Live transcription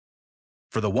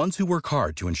For the ones who work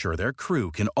hard to ensure their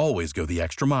crew can always go the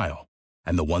extra mile,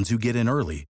 and the ones who get in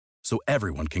early so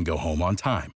everyone can go home on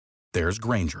time, there's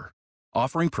Grainger,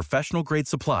 offering professional-grade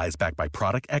supplies backed by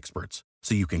product experts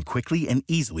so you can quickly and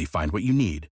easily find what you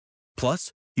need.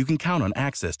 Plus, you can count on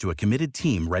access to a committed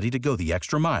team ready to go the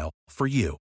extra mile for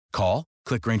you. Call,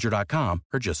 click Grainger.com,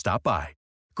 or just stop by.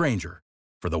 Grainger,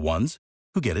 for the ones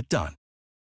who get it done.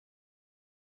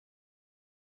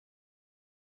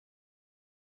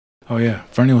 Oh, yeah.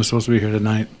 Fernie was supposed to be here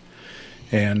tonight.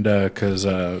 And because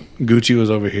Gucci was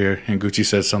over here, and Gucci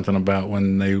said something about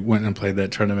when they went and played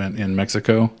that tournament in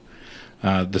Mexico,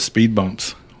 the speed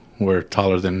bumps were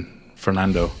taller than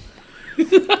Fernando.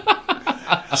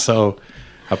 So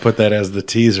I put that as the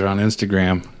teaser on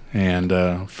Instagram,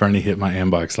 and Fernie hit my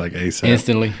inbox like ASAP.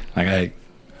 Instantly. Like, hey,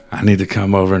 I need to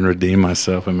come over and redeem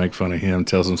myself and make fun of him,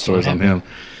 tell some stories on him.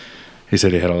 He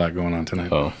said he had a lot going on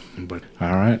tonight. Oh. But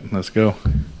all right, let's go.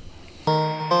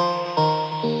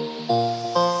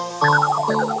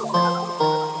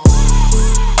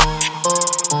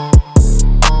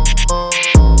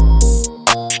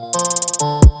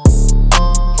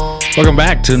 Welcome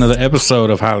back to another episode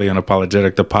of Highly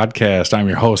Unapologetic, the podcast. I'm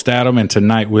your host, Adam, and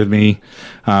tonight with me,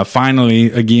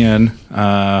 finally, again,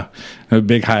 a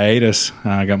big hiatus.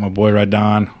 I got my boy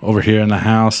Radon over here in the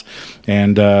house,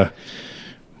 and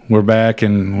we're back,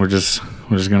 and we're just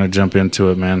gonna jump into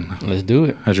it, man. Let's do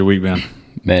it. How's your week been?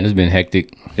 Man, it's been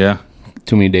hectic. Yeah.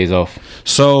 Too many days off.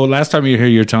 So last time you were here,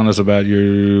 you were telling us about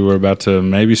you were about to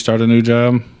maybe start a new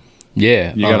job.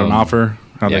 Yeah. You got an offer?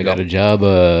 Yeah, I got a job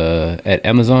at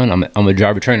Amazon. I'm a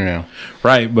driver trainer now.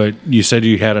 Right, but you said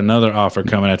you had another offer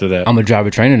coming after that. I'm a driver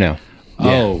trainer now.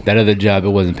 Yeah, Oh. that other job, it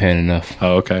wasn't paying enough.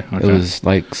 Oh, okay. It was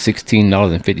like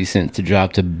 $16.50 to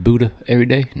drive to Buda every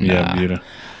day. Yeah, Buda.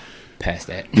 Past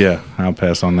that. Yeah, I'll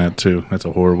pass on that too. That's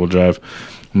a horrible drive.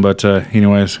 But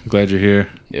anyways, glad you're here.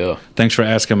 Yeah. Thanks for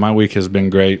asking. My week has been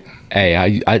great.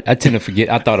 Hey, I tend to forget.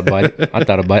 I thought about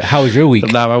it. How was your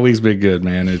week? Nah, my week's been good,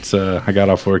 man. It's I got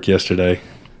off work yesterday,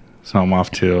 so I'm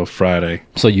off till Friday.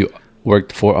 So you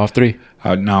worked 4 off 3?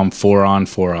 Now I'm 4 on,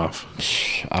 4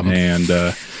 off. I'm And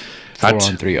 4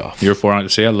 on 3 off. You're 4 on.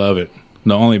 See, I love it.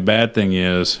 The only bad thing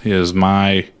is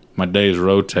my days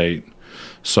rotate.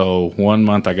 So 1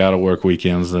 month I gotta work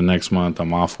weekends. The next month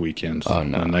I'm off weekends. Oh,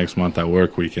 no. The next month I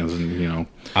work weekends, and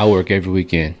I work every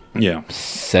weekend. Yeah.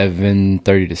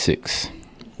 7:30 to 6.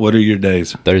 What are your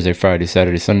days? Thursday, Friday,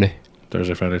 Saturday, Sunday.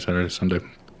 Thursday, Friday, Saturday, Sunday.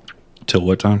 Till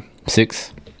what time?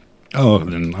 6. Oh,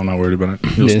 then I'm not worried about it.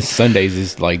 Then Sundays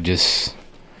is like just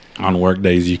On work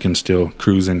days, you can still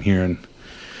cruise in here and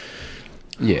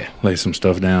lay some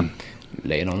stuff down.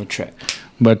 Lay it on the track.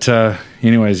 But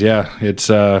anyways, yeah, it's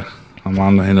I'm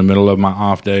in the middle of my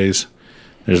off days.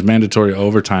 There's mandatory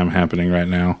overtime happening right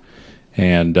now,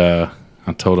 and I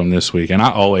told them this week. And I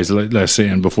always let's see.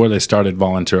 And before they started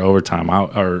volunteer overtime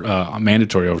or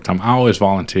mandatory overtime, I always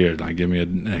volunteered. Like, give me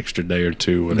an extra day or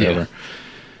two, whatever.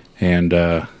 Yeah. And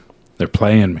they're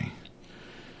playing me.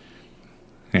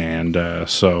 And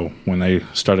so when they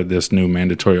started this new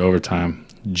mandatory overtime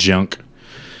junk,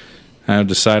 I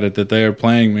decided that they are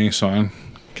playing me. So I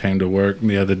came to work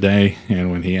the other day, and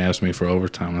when he asked me for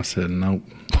overtime, I said, nope,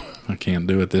 I can't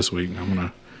do it this week.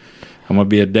 I'm gonna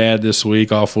be a dad this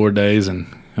week, all 4 days, and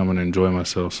I'm gonna enjoy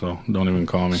myself. So don't even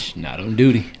call me. Not on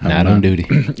duty. Not on duty.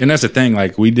 And that's the thing.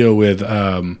 Like, we deal with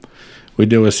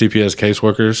CPS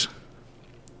caseworkers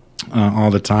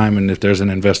all the time, and if there's an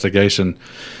investigation,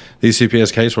 these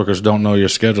CPS caseworkers don't know your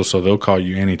schedule, so they'll call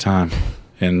you anytime.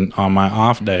 And on my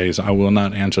off days, I will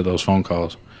not answer those phone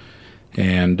calls.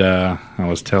 And I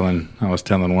was telling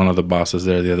one of the bosses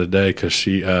there the other day, because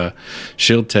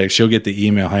she'll get the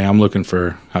email, hey,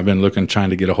 I've been trying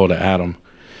to get a hold of Adam,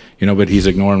 but he's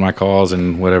ignoring my calls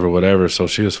and whatever. So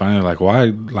she was finally like,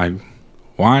 why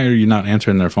are you not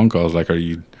answering their phone calls?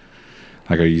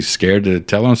 Are you scared to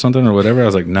tell them something or whatever? I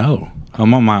was like, no,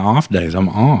 I'm on my off days. I'm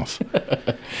off.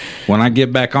 When I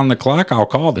get back on the clock, I'll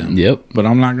call them. Yep. But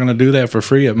I'm not going to do that for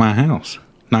free at my house.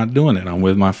 Not doing it. I'm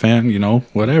with my fam,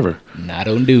 whatever. Not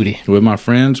on duty. With my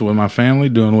friends, with my family,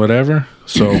 doing whatever.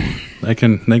 So they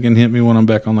can hit me when I'm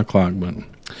back on the clock. But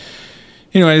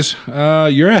anyways,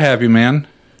 you're a happy man.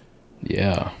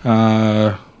 Yeah.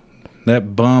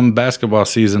 That bum basketball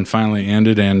season finally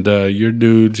ended, and your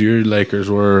Lakers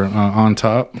were on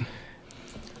top.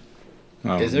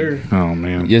 Oh, Yes, sir. Oh,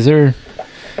 man. Yes, sir.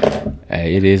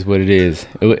 Hey, it is what it is.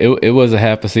 It was a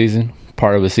half a season,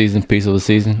 part of a season, piece of a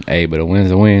season. Hey, but a win's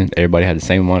a win. Everybody had the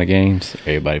same amount of games.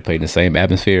 Everybody played in the same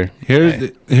atmosphere.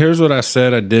 Here's what I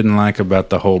said I didn't like about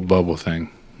the whole bubble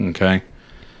thing, okay?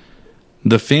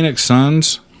 The Phoenix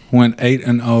Suns went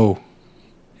 8-0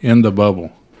 in the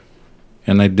bubble.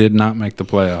 and they did not make the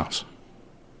playoffs.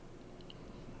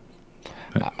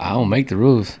 I don't make the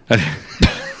rules.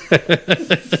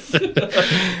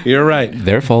 You're right.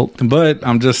 Their fault. But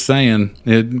I'm just saying,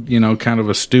 kind of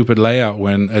a stupid layout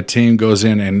when a team goes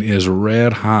in and is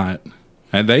red hot.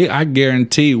 And I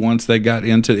guarantee if they got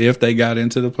into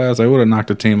the playoffs, they would have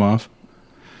knocked a team off.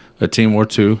 A team or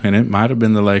two, and it might have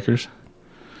been the Lakers.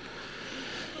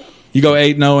 You go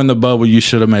 8-0 in the bubble, you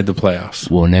should have made the playoffs.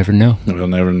 We'll never know. We'll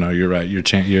never know. You're right. You're a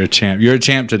champ. You're a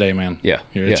champ today, man. Yeah.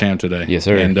 You're a champ today. Yes,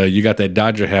 sir. And you got that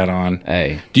Dodger hat on.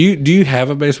 Hey. Do you have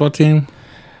a baseball team?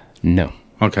 No.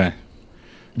 Okay.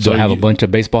 So I have a bunch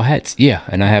of baseball hats. Yeah,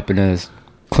 and I happen to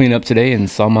clean up today and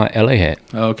saw my LA hat.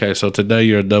 Okay, so today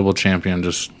you're a double champion.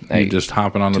 You're just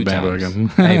hopping on the bandwagon.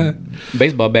 Hey,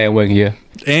 baseball bandwagon, yeah.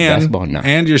 And basketball, no.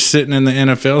 And you're sitting in the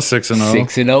NFL 6-0.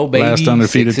 6-0, baby. Last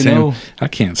undefeated 6-0. team. I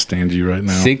can't stand you right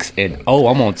now. 6-0.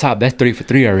 I'm on top. That's 3 for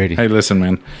 3 already. Hey, listen,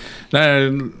 man.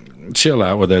 Chill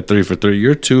out with that 3 for 3.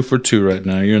 You're 2 for 2 right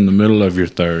now. You're in the middle of your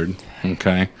third.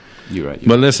 Okay. You're right.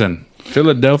 But listen,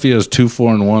 Philadelphia is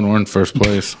 2-4-1. We're in first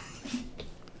place.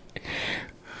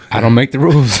 I don't make the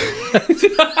rules.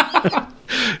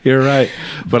 You're right,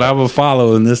 but I will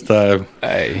follow in this time.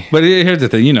 Hey. But here's the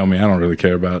thing, you know me, I don't really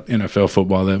care about NFL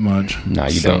football that much. No,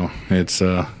 you don't. It's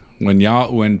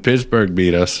when Pittsburgh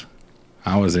beat us,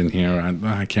 I was in here.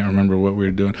 I can't remember what we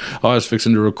were doing. I was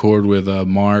fixing to record with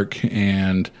Mark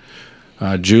and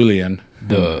Julian.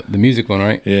 The music one,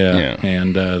 right? Yeah.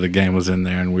 And the game was in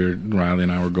there, and Riley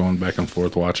and I were going back and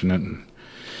forth watching it.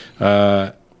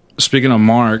 And, speaking of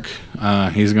Mark,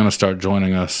 he's going to start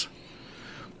joining us.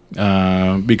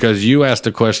 Because you asked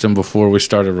a question before we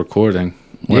started recording.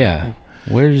 Yeah.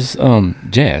 Where's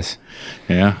Jazz?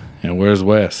 Yeah. And where's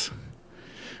Wes?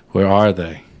 Where are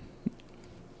they?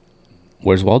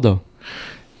 Where's Waldo?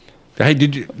 Hey,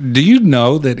 do you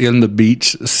know that in the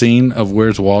beach scene of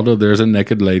Where's Waldo, there's a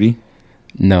naked lady?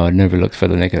 No, I never looked for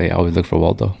the naked lady. I always look for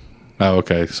Waldo. Oh,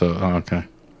 okay. So, okay.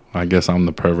 I guess I'm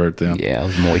the pervert then. Yeah, I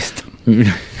was moist.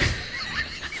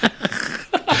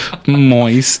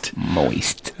 Moist.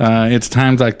 It's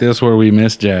times like this where we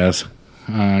miss Jazz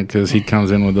because he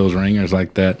comes in with those ringers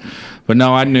like that. But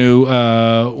no, I knew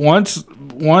once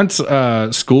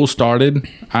school started,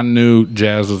 I knew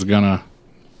Jazz was gonna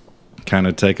kind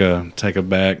of take a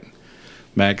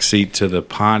back seat to the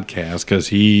podcast because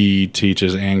he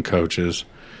teaches and coaches.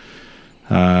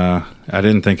 I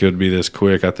didn't think it would be this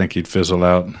quick. I think he'd fizzle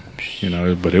out,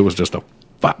 But it was just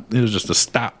a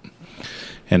stop.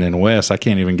 And then Wes, I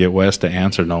can't even get Wes to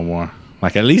answer no more.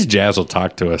 Like at least Jazz will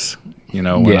talk to us, when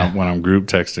I'm group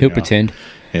texting. He'll pretend.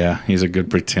 Yeah, he's a good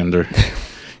pretender.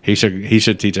 He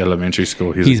should teach elementary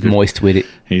school. He's moist with it.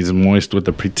 He's moist with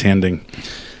the pretending.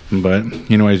 But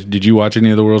anyways, did you watch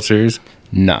any of the World Series?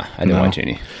 Nah, I didn't watch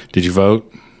any. Did you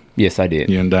vote? Yes, I did.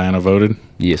 You and Diana voted?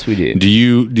 Yes, we did. Do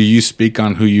you speak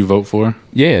on who you vote for?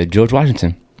 Yeah, George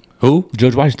Washington. Who?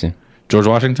 George Washington. George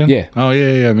Washington? Yeah. Oh,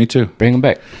 yeah, me too. Bring him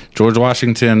back. George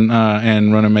Washington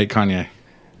and running mate Kanye.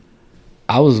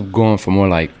 I was going for more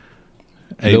like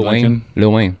Lil Wayne.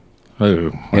 Oh,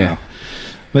 wow. Yeah.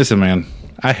 Listen, man,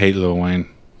 I hate Lil Wayne.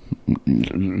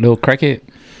 Lil Crackhead?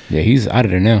 Yeah, he's out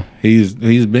of there now. He's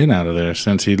been out of there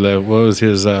since he left. What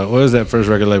was that first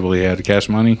record label he had? Cash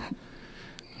Money?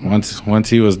 Once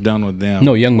he was done with them.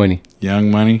 No, Young Money.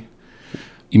 Young Money?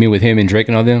 You mean with him and Drake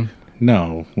and all them?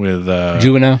 No, with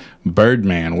Juvenile?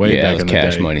 Birdman way back in the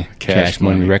Cash day. Money. Cash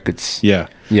Money Records. Yeah.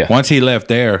 Yeah. Once he left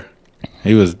there,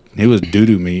 he was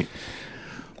doo-doo meat.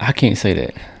 I can't say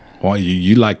that. Well,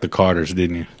 you liked the Carters,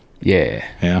 didn't you? Yeah.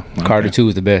 Yeah. Okay. Carter 2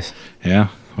 is the best. Yeah.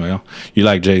 Well, you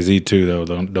like Jay-Z too, though,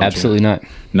 don't you? Absolutely not.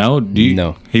 No?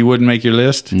 No. He wouldn't make your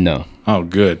list? No. Oh,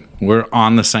 good. We're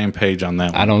on the same page on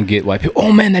that one. I don't get why people,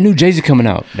 oh man, that new Jay-Z coming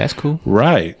out. That's cool.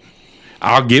 Right.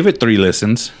 I'll give it 3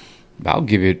 listens. I'll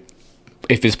give it,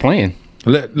 if it's playing.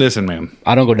 Listen, man.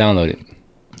 I don't go download it.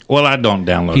 Well, I don't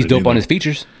download it. He's dope either. on his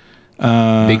features.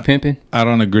 Big Pimpin'. I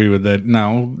don't agree with that.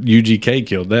 No, UGK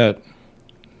killed that.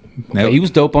 He was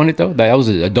dope on it, though. That was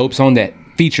a dope song that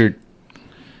featured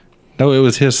No, it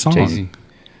was his song. Jay-Z.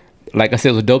 Like I said,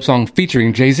 it was a dope song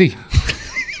featuring Jay-Z.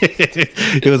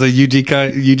 It was a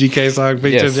UGK song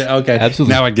feature. Yes, Okay,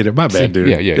 absolutely. Now I get it. My bad, dude.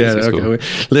 Yeah. It's okay. cool.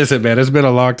 Listen, man, it's been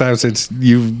a long time since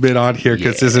you've been on here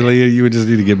consistently. You would just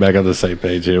need to get back on the same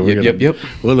page here. Yep.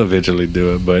 We'll eventually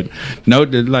do it, but no,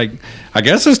 like I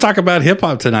guess let's talk about hip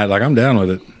hop tonight. Like I'm down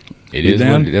with it. It is.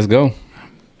 Let's go.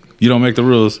 You don't make the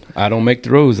rules. I don't make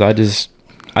the rules. I just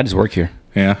work here.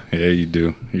 Yeah, you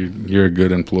do. You're a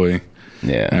good employee.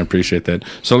 Yeah. I appreciate that.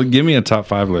 So give me a top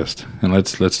 5 list, and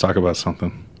let's talk about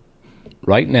something.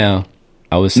 Right now,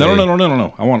 I would say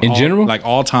No. I want in general, like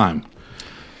all time.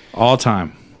 All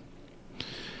time.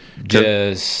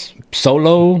 Just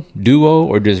solo, duo,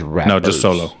 or just rappers? No, just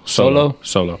solo.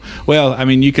 Solo. Well, I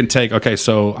mean, you can take, okay,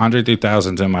 so Andre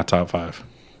 3000's in my top 5.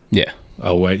 Yeah.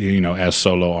 Away, as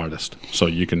solo artist. So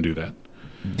you can do that.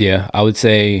 Yeah, I would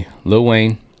say Lil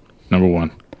Wayne. Number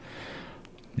 1.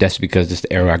 That's because it's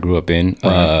the era I grew up in.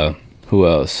 Right. Who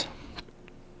else?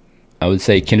 I would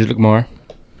say Kendrick Lamar.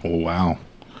 Oh, wow.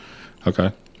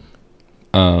 Okay.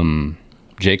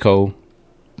 J. Cole.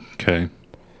 Okay.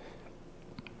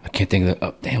 I can't think of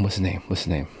the. Damn, what's his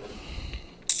name?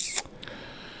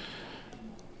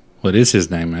 What is his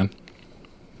name, man?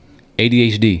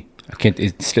 ADHD. I can't.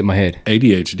 It slipped my head.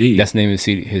 ADHD. That's the name of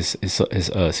his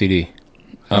CD.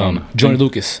 Joyner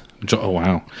Lucas. Oh,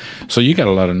 wow. So you got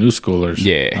a lot of new schoolers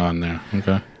Yeah. on there.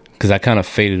 Okay. Because I kind of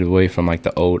faded away from like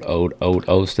the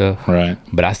old stuff. Right.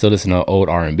 But I still listen to old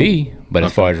R&B. But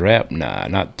as far as rap, nah,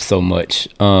 not so much.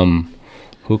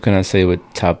 Who can I say would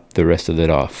top the rest of it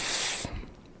off?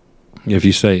 If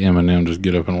you say Eminem, just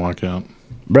get up and walk out.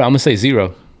 Bro, I'm going to say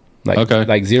Zero. Okay.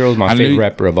 Like Zero is my favorite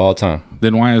rapper of all time.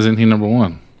 Then why isn't he number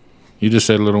 1? You just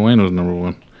said Lil Wayne was number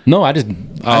 1. No, I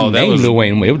named Lil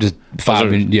Wayne. It was just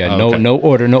 5. Okay. No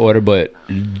order. But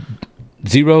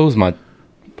Zero is my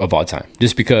of all time.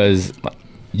 Just because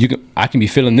I can be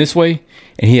feeling this way,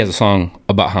 and he has a song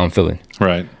about how I'm feeling.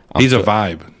 Right. He's a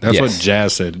vibe. That's Yes. what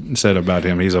Jazz said about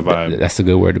him. He's a vibe. That's a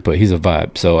good word to put. He's a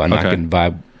vibe. So I know I can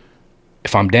vibe.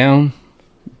 If I'm down,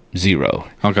 Zero.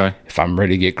 Okay. If I'm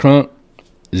ready to get crunk,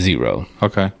 Zero.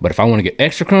 Okay. But if I want to get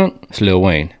extra crunk, it's Lil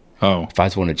Wayne. Oh. If I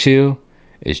just want to chill,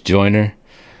 it's Joyner,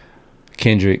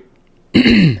 Kendrick,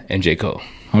 and J. Cole.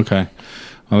 Okay.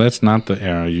 Well, that's not the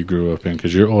era you grew up in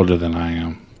because you're older than I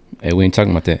am. Hey, we ain't talking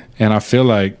about that. And I feel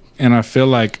like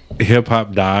hip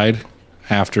hop died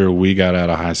after we got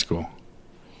out of high school.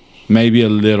 Maybe a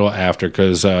little after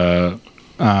because the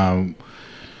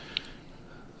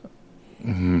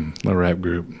rap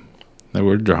group. They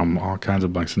were drumming all kinds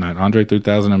of bunks tonight. Andre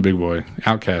 3000 and Big Boy.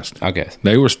 Outkast.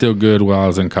 They were still good while I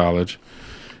was in college.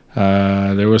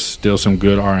 There was still some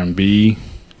good R&B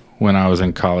when I was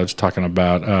in college, talking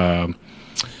about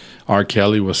R.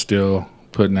 Kelly was still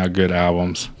putting out good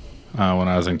albums when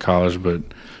I was in college. But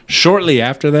shortly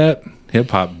after that,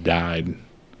 hip-hop died.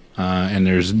 And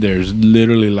there's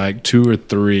literally like 2 or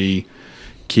 3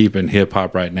 keeping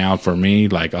hip-hop right now for me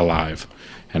like alive.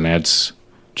 And that's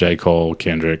J. Cole,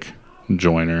 Kendrick,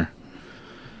 Joyner.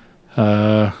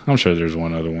 I'm sure there's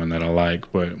one other one that I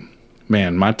like, but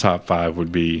man, my top 5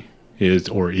 would be it's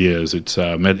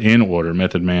in order: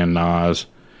 Method Man, Nas,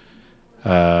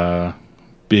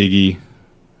 Biggie,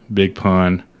 Big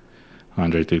Pun,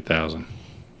 Andre 3000.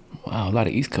 Wow, a lot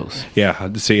of East Coast.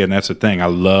 Yeah, see, and that's the thing. I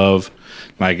love,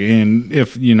 like,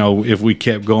 if we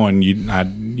kept going,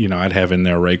 I'd have in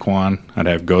there Raekwon, I'd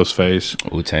have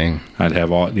Ghostface, Wu-Tang. I'd have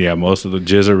most of the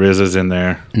Jizza RZA's in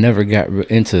there. Never got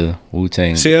into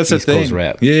Wu-Tang. See, that's East the thing. Coast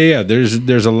rap. Yeah.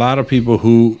 There's a lot of people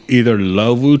who either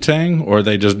love Wu-Tang or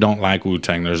they just don't like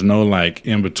Wu-Tang. There's no like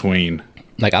in between.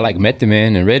 Like I like Method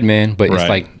Man and Redman, but it's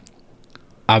like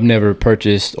I've never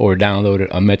purchased or downloaded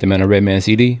a Method Man or Redman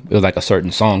CD. It was like a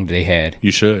certain song they had.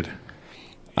 You should.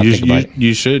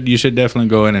 You should definitely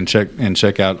go in and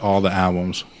check out all the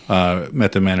albums.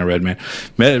 Method Man and Redman.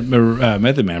 Method Man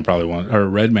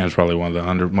Redman's probably one of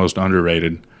the most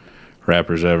underrated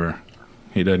rappers ever.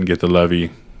 He doesn't get the love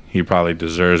he probably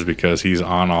deserves because he's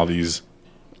on all these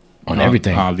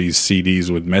everything, all these CDs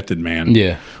with Method Man.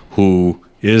 Yeah, who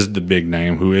is the big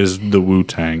name? Who is the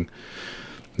Wu-Tang?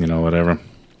 Whatever.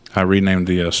 I renamed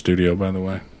the studio, by the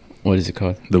way. What is it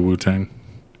called? The Wu-Tang.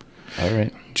 All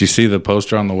right. Did you see the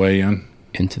poster on the way in?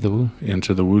 Into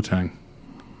the Wu-Tang.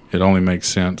 It only makes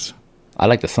sense. I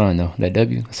like the sign, though. That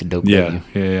W, that's a dope W.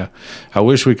 Yeah. I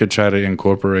wish we could try to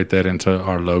incorporate that into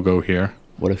our logo here.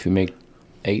 What if we make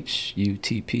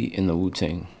HUTP in the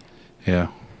Wu-Tang? Yeah.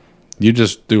 You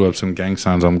just threw up some gang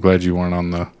signs. I'm glad you weren't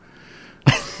on the...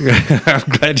 I'm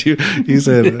glad you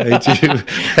said HU.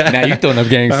 Now you throwing up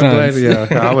gang signs.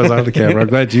 I was on the camera. I'm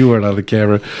glad you weren't on the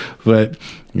camera. But,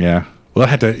 yeah. We'll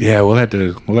have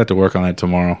to work on that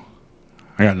tomorrow.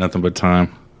 I got nothing but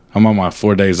time. I'm on my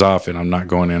 4 days off, and I'm not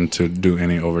going in to do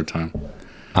any overtime.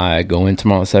 I go in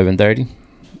tomorrow at 7:30,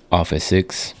 off at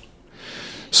 6.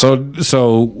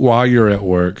 So while you're at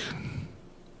work,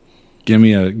 give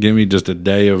me just a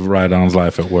day of Ride-On's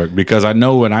life at work, because I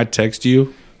know when I text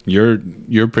you,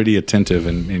 you're pretty attentive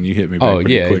and you hit me back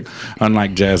pretty quick.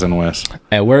 Unlike Jazz and Wes.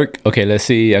 At work, okay, let's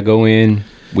see. I go in.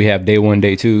 We have day 1,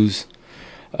 day 2s.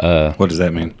 What does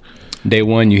that mean? Day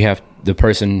 1, you have the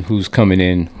person who's coming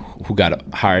in who got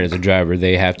hired as a driver.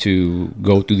 They have to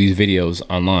go through these videos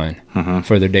online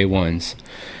for their day 1s.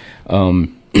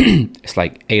 it's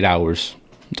like 8 hours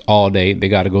all day. They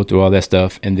got to go through all that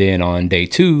stuff. And then on day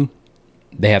 2,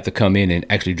 they have to come in and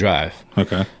actually drive.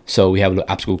 Okay. So we have a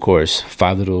little obstacle course,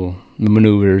 5 little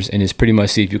maneuvers, and it's pretty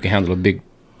much see if you can handle the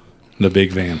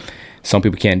big van. Some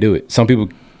people can't do it. Some people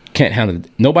can't handle it.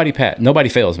 Nobody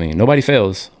fails, man. Nobody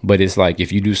fails. But it's like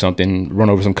if you do something, run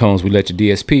over some cones, we let your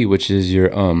DSP, which is your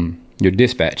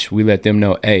dispatch, we let them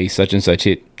know, hey, such and such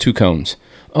hit 2 cones.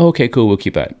 Oh, okay, cool. We'll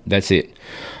keep that. That's it.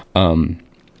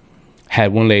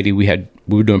 Had one lady, we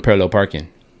were doing parallel parking.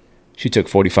 She took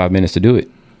 45 minutes to do it,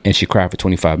 and she cried for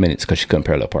 25 minutes because she couldn't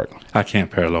parallel park. I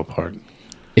can't parallel park.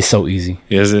 It's so easy.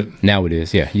 Is it? Now it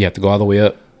is, yeah. You have to go all the way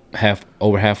up,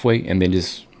 over halfway, and then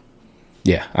just,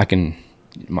 yeah,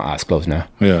 my eyes closed now.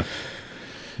 Yeah.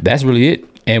 That's really it.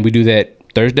 And we do that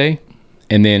Thursday,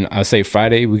 and then I'll say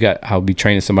Friday, I'll be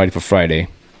training somebody for Friday.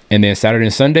 And then Saturday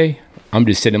and Sunday, I'm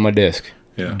just sitting at my desk,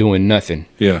 doing nothing.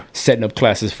 Yeah. Setting up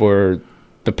classes for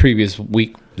the previous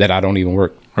week that I don't even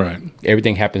work. Right.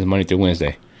 Everything happens Monday through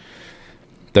Wednesday.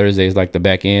 Thursday is like the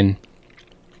back end.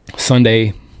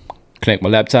 Sunday, connect my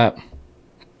laptop,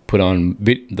 put on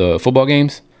the football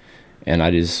games, and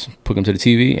I just put them to the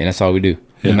TV, and that's all we do.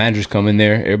 Yeah. The managers come in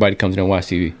there. Everybody comes in and watch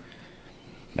TV.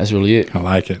 That's really it. I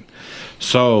like it.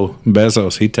 So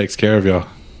Bezos, he takes care of y'all,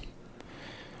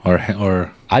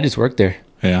 or I just work there.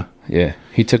 Yeah. Yeah.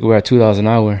 He took away our $2 an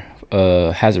hour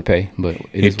hazard pay, but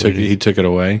he took it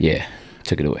away. Yeah,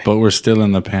 took it away. But we're still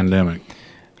in the pandemic.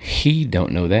 He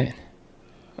don't know that,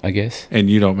 I guess. And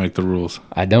you don't make the rules.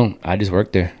 I don't. I just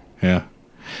work there. Yeah.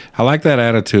 I like that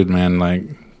attitude, man. Like,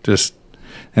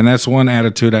 and that's one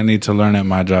attitude I need to learn at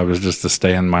my job, is just to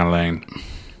stay in my lane.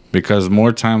 Because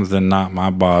more times than not, my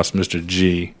boss, Mr.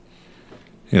 G,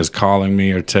 is calling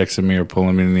me or texting me or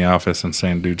pulling me in the office and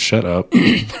saying, dude, shut up.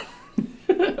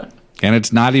 And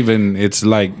it's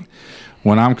like,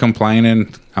 when I'm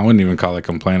complaining, I wouldn't even call it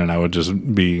complaining. I would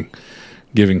just be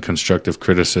giving constructive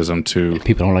criticism to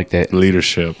people don't like that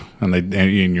leadership,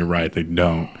 and you're right, they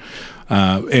don't.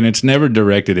 And it's never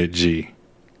directed at G,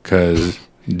 because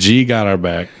G got our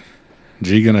back.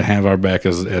 G gonna have our back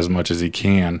as much as he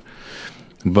can.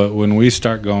 But when we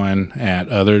start going at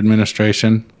other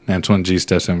administration, that's when G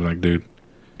steps in and be like, dude,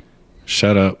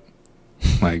 shut up.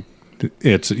 Like,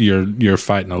 you're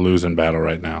fighting a losing battle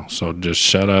right now. So just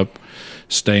shut up,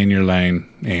 stay in your lane,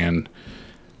 and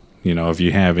if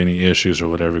you have any issues or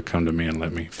whatever, come to me and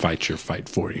let me fight your fight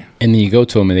for you. And then you go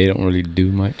to him and they don't really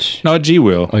do much? No, G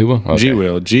will. Oh, he will? Okay. G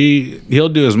will. He'll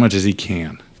do as much as he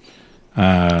can.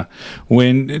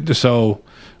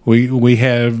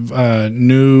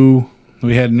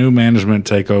 We had new management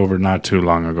take over not too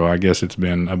long ago. I guess it's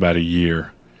been about a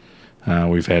year.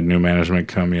 We've had new management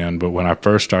come in, but when I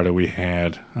first started, we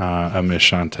had a Miss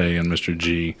Shantae and Mr.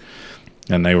 G,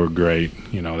 and they were great.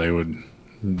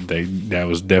 That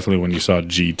was definitely when you saw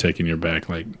G taking your back,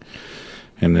 like,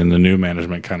 and then the new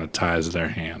management kind of ties their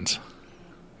hands.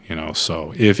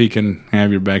 So if he can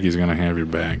have your back, he's going to have your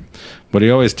back. But he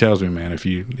always tells me, man, if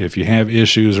you have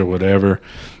issues or whatever,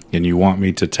 and you want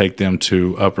me to take them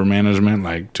to upper management,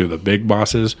 like to the big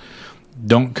bosses,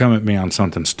 don't come at me on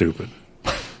something stupid.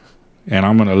 And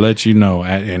I'm going to let you know.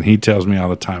 And he tells me all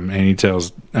the time, and he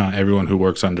tells everyone who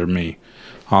works under me,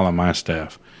 all of my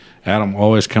staff, Adam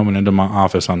always coming into my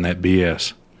office on that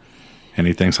BS. And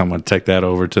he thinks I'm going to take that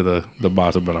over to the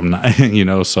boss, but I'm not,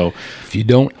 so. If you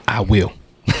don't, I will.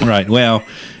 Right. Well,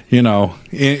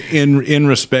 in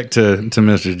respect to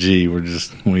Mr. G, we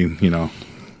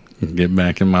get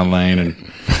back in my lane and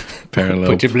parallel.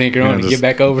 Put your blinker on and get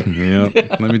back over. Yeah.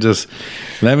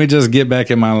 Let me just get back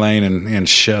in my lane and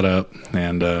shut up,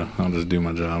 and I'll just do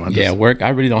my job. Work. I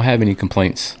really don't have any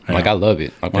complaints. Yeah. Like, I love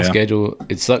it. Like, my schedule,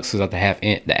 it sucks because I have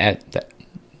to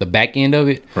the back end of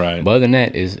it. Right. But other than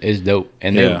that, is dope,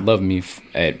 and they love me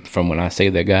from when I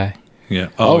saved that guy. Yeah.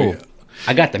 Oh,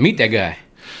 I got to meet that guy.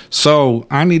 So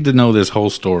I need to know this whole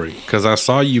story, because I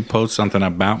saw you post something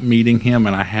about meeting him,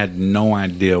 and I had no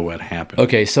idea what happened.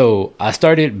 Okay, so I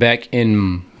started back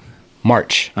in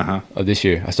March of this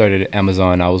year. I started at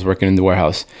Amazon. I was working in the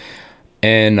warehouse,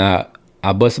 and I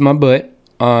busted my butt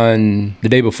on the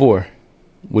day before,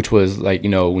 which was like,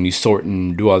 when you sort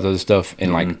and do all this other stuff,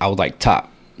 and like I was like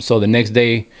top. So the next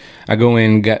day, I go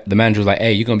in. The manager was like,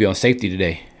 "Hey, you're gonna be on safety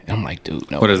today." And I'm like,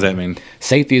 dude, no. What does that mean?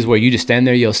 Safety is where you just stand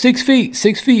there, yell, 6 feet,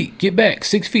 6 feet, get back,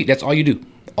 6 feet. That's all you do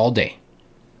all day.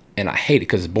 And I hate it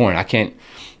because it's boring. I can't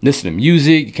listen to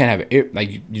music. You can't have it.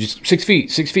 Like, you just 6 feet,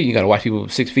 6 feet. You got to watch people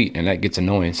 6 feet, and that gets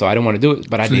annoying. So I don't want to do it,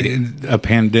 but I did it. A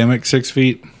pandemic 6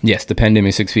 feet? Yes, the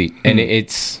pandemic 6 feet. And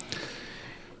it's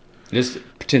just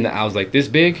pretend that I was like this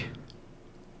big,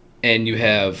 and you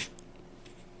have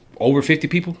over 50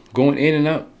 people going in and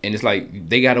out, and it's like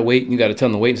they gotta wait. You gotta tell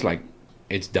them to wait. It's like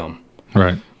it's dumb,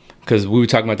 Right. because we were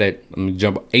talking about that. Let me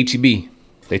jump. HEB,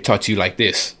 they taught you like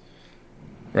this,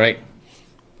 right?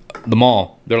 The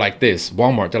mall, they're like this.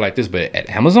 Walmart, they're like this. But at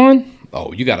Amazon,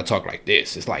 oh, you gotta talk like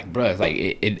this. It's like, bruh, it's like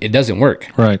it doesn't work.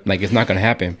 Right. Like it's not gonna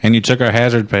happen And you took our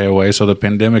hazard pay away, so the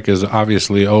pandemic is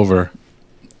obviously over.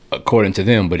 according to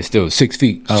them. But it's still 6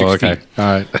 feet. Oh, 6 okay. feet. All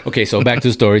right. Okay, so back to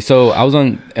the story. So I was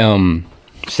on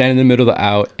standing in the middle of the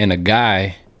aisle, and a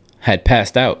guy had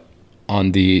passed out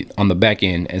on the back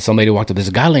end, and some lady walked up. There's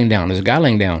a guy laying down. There's a guy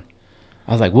laying down.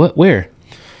 I was like, what? Where?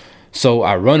 So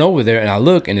I run over there and I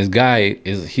look, and this guy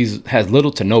has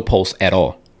little to no pulse at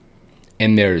all.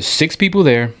 And there's 6 people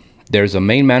there. There's a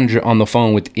main manager on the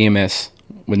phone with EMS,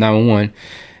 with 911,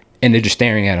 and they're just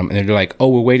staring at him. And they're like, oh,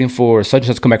 we're waiting for such and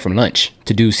such to come back from lunch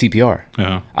to do CPR.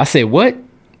 Yeah. I said, what?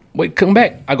 Wait, come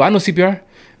back. I go, I know CPR.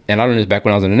 And I learned this back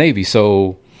when I was in the Navy.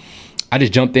 So I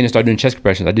just jumped in and started doing chest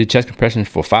compressions. I did chest compressions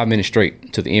for 5 minutes straight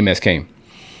until the EMS came.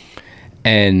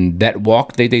 And that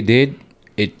walk they did,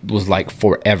 it was like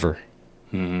forever.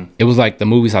 Mm-hmm. It was like the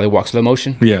movies, how they walk slow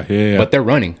motion. Yeah. But they're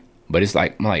running. But it's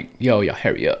like, I'm like, yo, y'all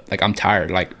hurry up. Like, I'm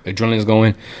tired. Like, adrenaline's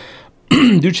going.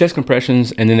 Do chest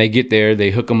compressions, and then they get there,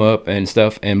 they hook him up and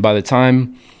stuff. And by the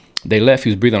time they left, he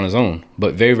was breathing on his own,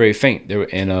 but very, very faint.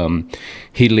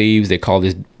 He leaves. They call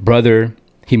his brother.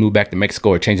 He moved back to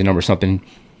Mexico or changed the number or something.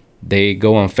 They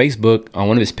go on Facebook on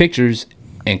one of his pictures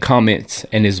and comments,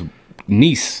 and his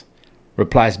niece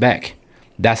replies back.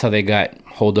 That's how they got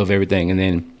hold of everything. And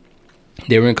then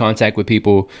they were in contact with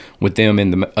people, with them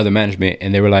and the other management,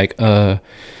 and they were like,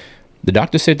 the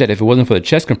doctor said that if it wasn't for the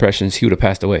chest compressions, he would have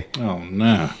passed away. Oh,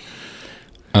 no.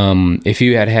 If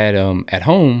he had at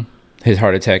home, his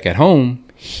heart attack at home,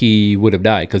 he would have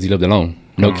died because he lived alone.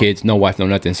 No kids, no wife, no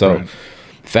nothing. So Right.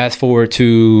 fast forward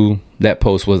to that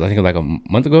post was, I think, like a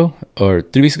month ago or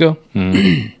 3 weeks ago.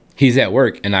 He's at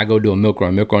work, and I go do a milk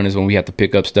run. Milk run is when we have to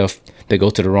pick up stuff that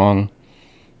goes to the wrong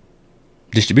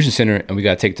distribution center, and we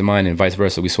got to take it to mine, and vice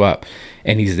versa. We swap.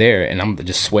 And he's there, and I'm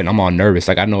just sweating. I'm all nervous.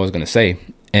 Like, I know what I was going to say.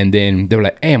 And then they were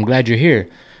like, hey, I'm glad you're here.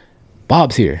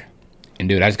 Bob's here. And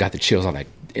dude, I just got the chills. I'm like,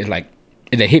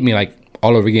 it hit me like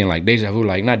all over again, like deja vu,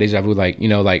 like not deja vu, like, you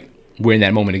know, like we're in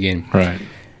that moment again. Right.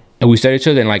 And we stared at each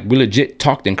other, and like we legit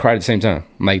talked and cried at the same time.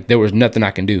 Like there was nothing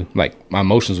I can do. Like my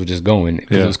emotions were just going.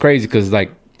 'Cause Yeah. It was crazy because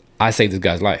like I saved this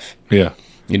guy's life, Yeah.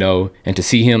 you know, and to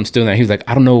see him still there, he was like,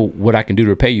 I don't know what I can do to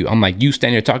repay you. I'm like, you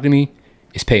stand here talking to me,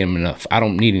 it's paying him enough. I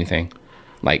don't need anything.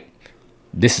 Like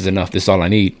this is enough. This is all I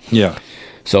need. Yeah.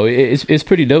 So it's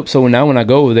pretty dope. So now when I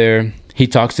go over there, he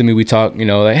talks to me. We talk, you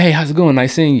know, like, hey, how's it going?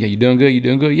 Nice seeing you. You doing good? You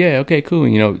doing good? Yeah. Okay, cool.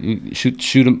 And, you know, you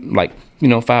shoot him like, you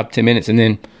know, 5-10 minutes, and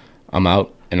then I'm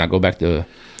out and I go back to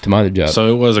my other job.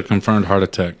 So it was a confirmed heart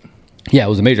attack. Yeah, it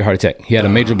was a major heart attack. He had a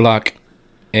major block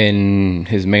in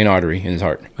his main artery in his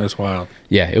heart. That's wild.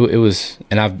 Yeah, it was.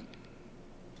 And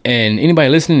anybody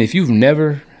listening, if you've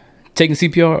never taken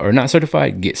CPR or not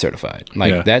certified, get certified.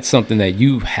 Like that's something that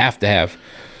you have to have.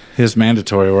 It's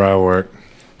mandatory where I work.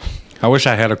 I wish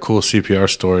I had a cool CPR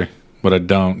story, but I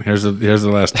don't. Here's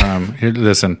the last time. Here,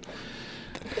 listen.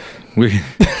 Cool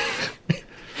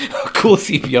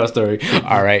CPR story.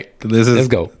 All right, let's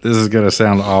go. This is gonna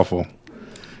sound awful.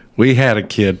 We had a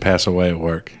kid pass away at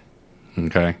work.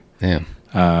 Okay. Yeah.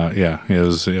 Yeah. It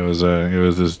was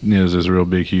this real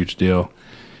big huge deal,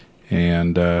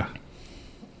 and I'm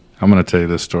gonna tell you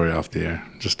this story off the air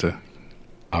just to.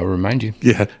 I'll remind you.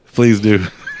 Yeah, please do.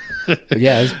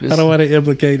 Yeah, I don't want to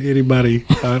implicate anybody.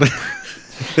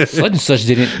 Such and such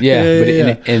didn't. Yeah,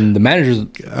 Yeah. And the managers.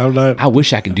 I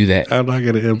wish I could do that. I'm not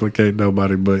going to implicate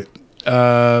nobody, but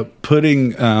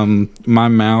putting my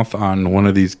mouth on one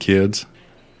of these kids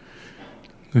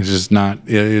is just not.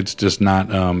 It's just not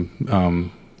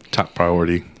top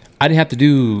priority. I didn't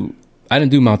do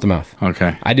mouth to mouth.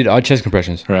 Okay. I did all chest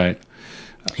compressions. Right.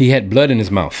 He had blood in his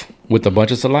mouth with a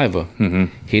bunch of saliva. Mm-hmm.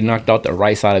 He knocked out the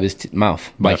right side of his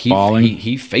mouth. By Like falling?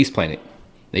 he face planted.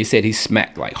 They said he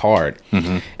smacked like hard.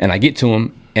 Mm-hmm. And I get to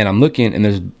him and I'm looking and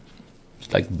there's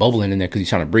like bubbling in there because he's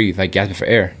trying to breathe, like gasping for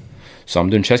air. So I'm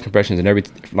doing chest compressions and every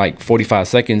like 45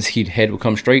 seconds, he'd head would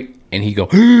come straight and he'd go,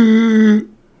 and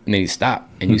then he'd stop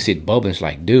and you see it bubbling. It's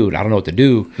like, dude, I don't know what to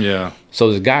do. Yeah.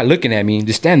 So this guy looking at me,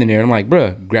 just standing there. I'm like,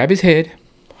 bruh, grab his head,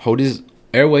 hold his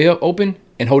airway up open,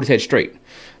 and hold his head straight.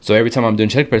 So every time I'm doing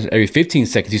chest compressions, every 15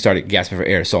 seconds, he started gasping for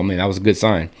air. So, I mean, that was a good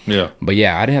sign. Yeah. But,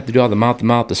 yeah, I didn't have to do all the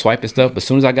mouth-to-mouth, the swipe and stuff. But as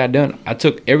soon as I got done, I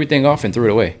took everything off and threw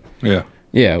it away. Yeah.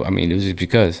 Yeah, I mean, it was just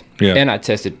because. Yeah. And I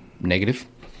tested negative.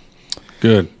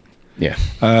 Good. Yeah.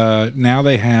 Now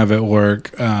they have at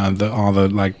work I've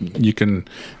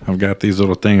got these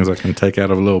little things I can take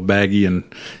out of a little baggie and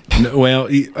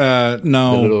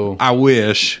no, I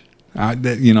wish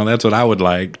that's what I would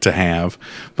like to have,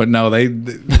 but no, they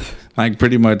like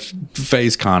pretty much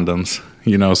face condoms,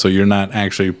 so you're not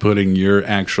actually putting your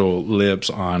actual lips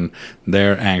on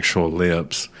their actual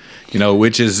lips,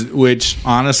 which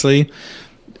honestly,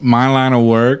 my line of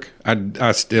work,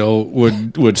 I still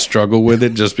would struggle with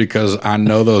it just because I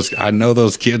know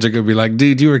those kids are gonna be like,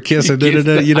 dude, you were kissing,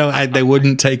 they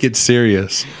wouldn't take it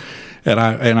serious, and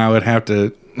I would have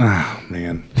to, oh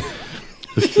man.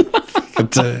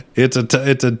 It's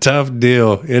a tough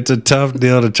deal. It's a tough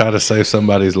deal to try to save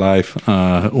somebody's life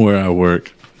where I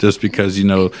work, just because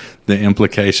the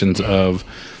implications of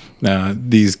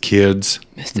these kids.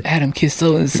 Mr. Adam kissed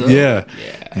so and so. Yeah,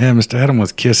 Mr. Adam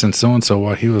was kissing so and so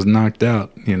while he was knocked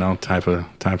out. Type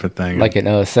of thing. Like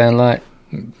in Sandlot,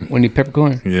 when he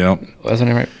peppercorn. Yeah, that's her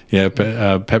name, right? Yeah,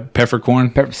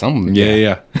 peppercorn. Something.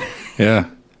 Yeah.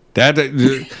 That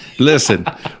listen.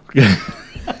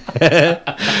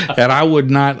 And I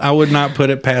would not put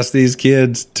it past these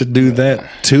kids to do that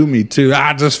to me too.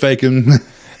 I just faking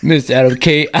Mr. Adam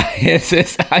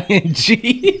KISSING.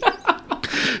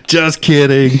 Just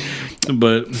kidding.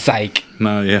 But psych.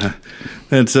 No, yeah.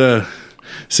 It's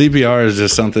CPR is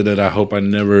just something that I hope I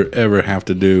never ever have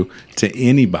to do to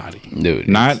anybody. Dude.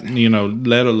 Not,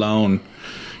 let alone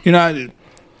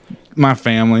my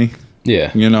family.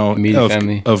 Yeah. Immediate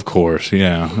family. Of course,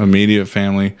 yeah. Immediate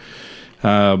family.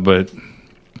 But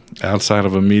outside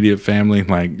of immediate family,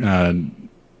 like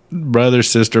brother,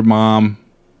 sister, mom,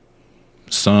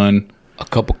 son, a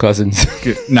couple cousins,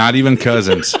 not even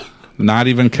cousins,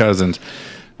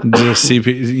 Just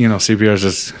CPR is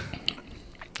just,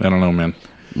 I don't know, man.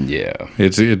 Yeah,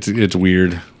 it's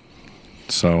weird.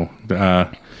 So,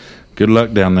 good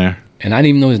luck down there. And I didn't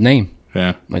even know his name.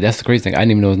 Yeah, like that's the crazy thing. I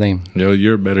didn't even know his name.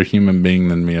 You're a better human being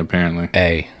than me, apparently.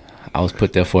 Hey, I was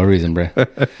put there for a reason, bro.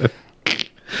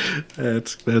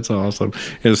 That's awesome.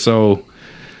 And so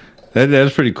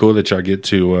that's pretty cool that y'all get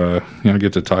to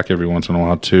get to talk every once in a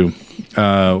while too.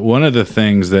 One of the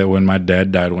things that when my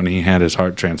dad died, when he had his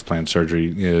heart transplant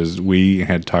surgery, is we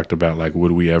had talked about like,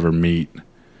 would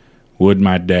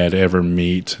my dad ever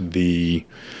meet the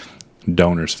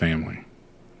donor's family,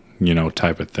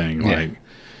 type of thing. Yeah. Like,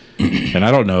 and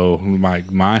I don't know,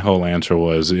 my whole answer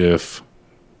was, if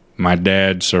my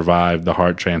dad survived the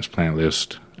heart transplant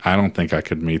list, I don't think I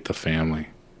could meet the family,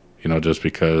 just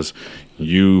because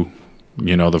the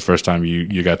first time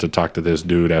you got to talk to this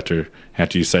dude after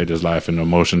you saved his life and the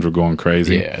emotions were going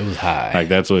crazy. Yeah, it was high.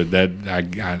 Like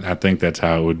I think that's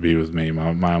how it would be with me.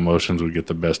 My emotions would get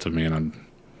the best of me, and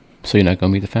So you're not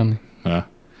gonna meet the family?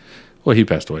 Well, he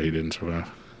passed away. He didn't survive.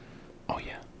 Oh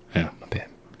yeah. Yeah. My bad.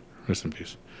 Rest in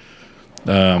peace.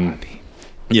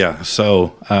 Yeah.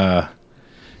 So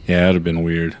it'd have been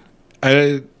weird.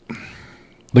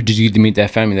 But did you get to meet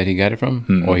that family that he got it from?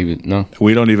 Mm-mm. Or he was no?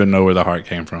 We don't even know where the heart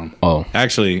came from. Oh.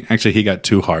 Actually he got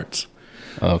 2 hearts.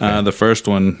 Okay. The first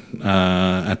one,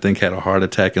 I think, had a heart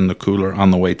attack in the cooler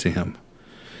on the way to him.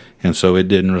 And so it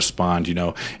didn't respond,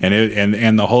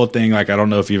 and the whole thing, like, I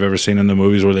don't know if you've ever seen in the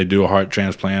movies where they do a heart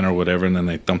transplant or whatever, and then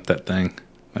they thump that thing.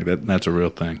 Like that's a real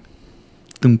thing.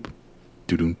 Thump.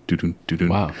 Doo-doo, doo-doo, doo-doo.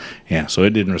 Wow. Yeah, so it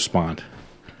didn't respond.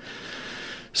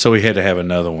 So he had to have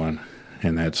another one.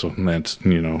 And that's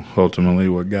ultimately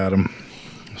what got him.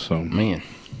 So, man,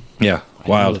 yeah,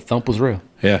 wild. The thump was real.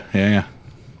 Yeah.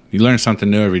 You learn something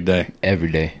new every day.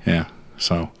 Every day. Yeah.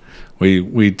 So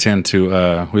we tend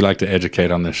to we like to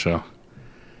educate on this show.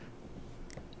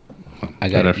 I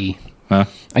got an E. Huh?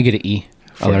 I get an E.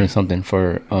 I learned something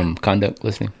for conduct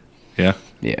listening. Yeah.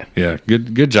 Yeah. Yeah.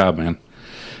 Good job, man.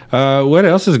 What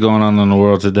else is going on in the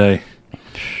world today?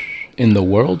 In the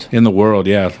world? In the world,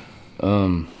 yeah.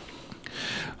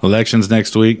 Elections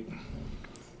next week.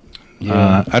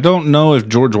 Yeah. I don't know if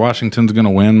George Washington's going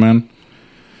to win, man.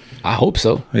 I hope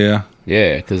so. Yeah.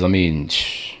 Yeah, because,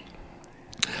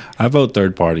 I vote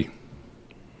third party.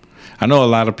 I know a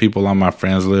lot of people on my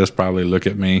friends list probably look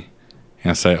at me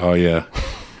and say, oh, yeah,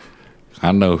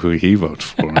 I know who he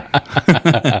votes for.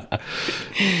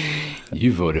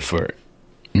 You voted for it.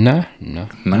 No,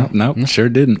 sure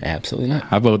didn't. Absolutely not.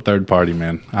 I vote third party,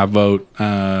 man. I vote,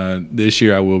 this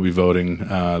year I will be voting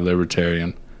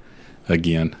Libertarian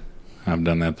again. I've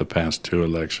done that the past 2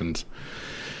 elections.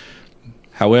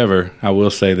 However, I will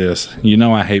say this.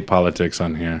 I hate politics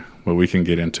on here, but we can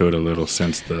get into it a little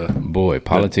since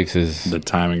politics is... The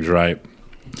timing's right.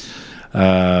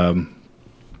 I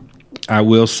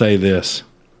will say this.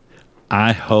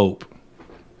 I hope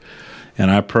and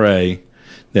I pray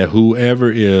that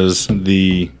whoever is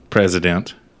the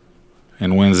president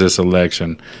and wins this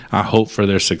election, I hope for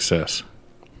their success.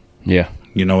 Yeah.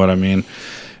 You know what I mean?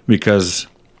 Because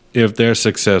if they're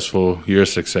successful, you're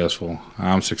successful,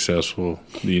 I'm successful,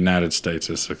 the United States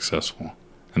is successful.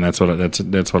 And that's what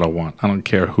I want. I don't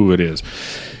care who it is.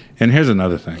 And here's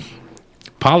another thing.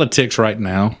 Politics right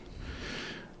now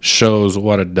shows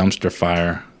what a dumpster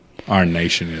fire our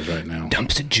nation is right now.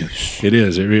 Dumpster juice. It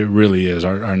is. It really is.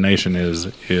 Our nation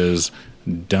is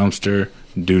dumpster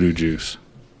doo-doo juice.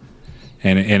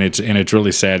 And it's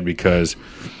really sad because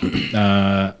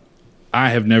I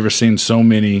have never seen so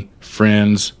many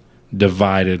friends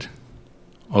divided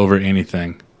over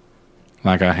anything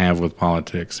like I have with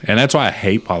politics. And that's why I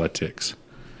hate politics.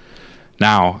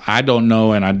 Now, I don't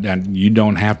know, and you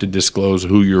don't have to disclose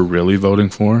who you're really voting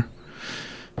for,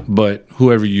 but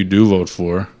whoever you do vote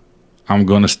for, I'm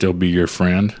going to still be your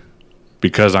friend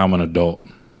because I'm an adult.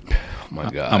 Oh my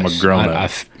gosh. I'm a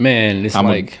grown-up. Man, it's I'm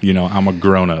a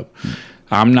grown-up.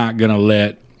 I'm not going to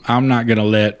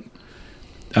let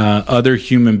other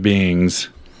human beings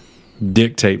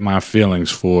dictate my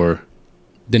feelings for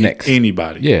the next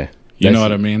anybody. Yeah. You know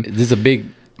what I mean? This is a big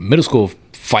middle school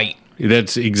fight.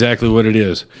 That's exactly what it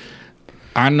is.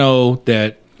 I know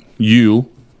that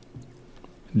you,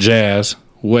 Jazz,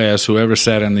 Wes, whoever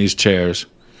sat in these chairs,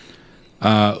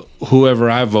 whoever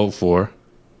I vote for,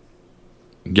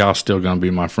 y'all still going to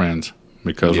be my friends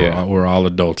because we're all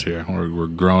adults here. We're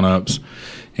grown-ups,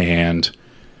 and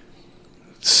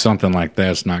something like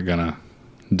that's not going to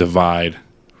divide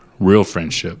real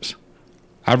friendships.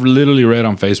 I've literally read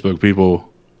on Facebook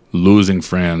people losing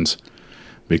friends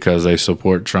because they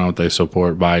support Trump, they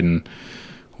support Biden,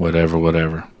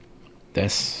 whatever.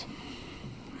 That's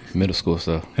middle school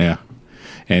stuff. Yeah.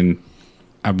 And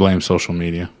I blame social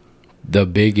media. The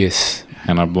biggest.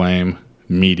 And I blame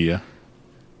media.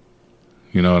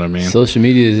 You know what I mean? Social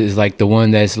media is like the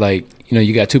one that's like,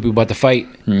 you got two people about to fight.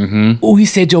 Mm-hmm. Oh, he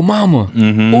said your mama.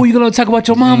 Mm-hmm. Oh, you going to talk about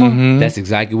your mama? Mm-hmm. That's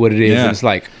exactly what it is. Yeah. And it's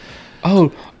like, I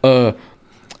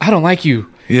don't like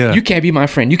you. Yeah. You can't be my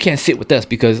friend. You can't sit with us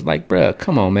because, like, bruh,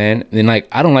 come on, man. And, like,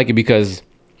 I don't like it because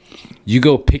you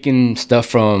go picking stuff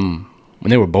from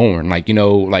when they were born. Like,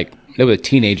 like they were a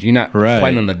teenager. You're not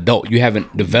quite an adult. You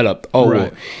haven't developed.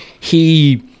 Well,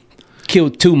 he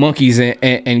killed 2 monkeys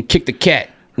and kicked a cat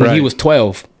when he was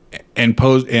 12.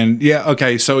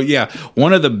 Okay. So,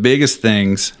 one of the biggest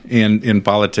things in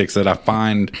politics that I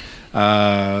find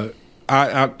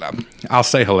I'll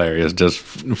say hilarious, just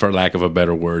for lack of a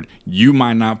better word. You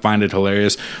might not find it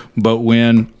hilarious, but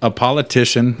when a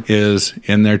politician is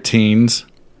in their teens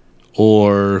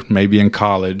or maybe in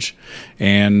college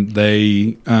and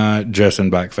they dress in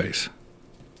blackface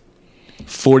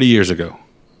 40 years ago,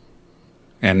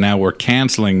 and now we're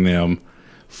canceling them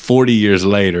 40 years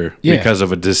later because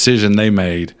of a decision they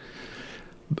made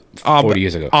 40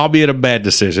 years ago. Albeit a bad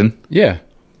decision. Yeah.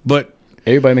 But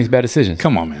everybody makes bad decisions.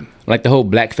 Come on, man. Like the whole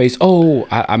blackface. Oh,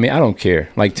 I mean, I don't care.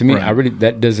 Like, to me, I really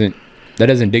that doesn't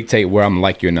dictate where I'm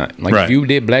like you or not. Like, if you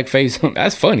did blackface,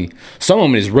 that's funny. Some of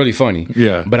them is really funny.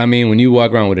 Yeah. But I mean, when you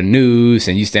walk around with a noose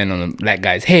and you stand on a black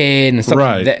guy's head and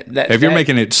stuff, if you're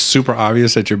making it super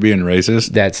obvious that you're being racist,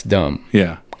 that's dumb.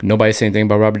 Yeah. Nobody said anything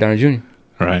about Robert Downey Jr.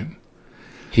 Right.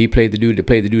 He played the dude that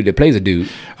played the dude that plays a dude.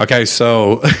 Okay,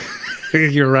 so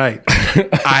you're right.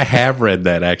 I have read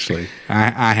that, actually.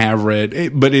 I have read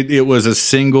it, but it was a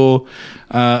single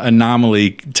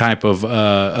anomaly type of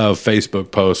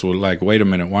Facebook post. With like, wait a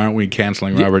minute, why aren't we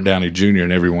canceling Robert Downey Jr.?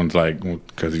 And everyone's like,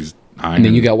 because he's Iron. And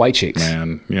then you got white chicks.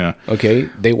 Man, yeah. Okay,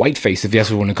 they white face, if that's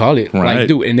what you want to call it. Right. Like,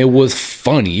 dude, and it was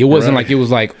funny. It wasn't like, it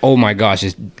was like, oh my gosh,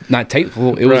 it's not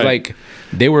tasteful. It was like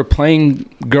they were playing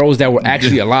girls that were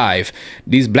actually alive.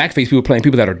 These blackface people playing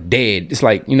people that are dead. It's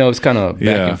like, it's kind of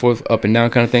back and forth, up and down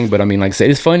kind of thing. But I mean, like I said,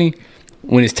 it's funny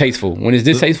when it's tasteful. When it's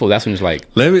distasteful, that's when it's like.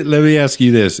 Let me ask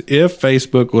you this: if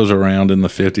Facebook was around in the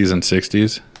 50s and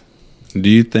 60s, do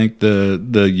you think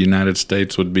the United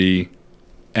States would be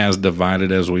as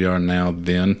divided as we are now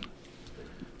then?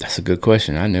 That's a good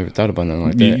question. I never thought about nothing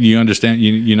like that. You understand?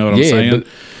 You know what I'm saying?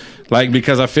 Like,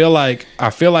 because I feel like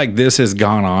this has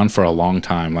gone on for a long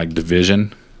time, like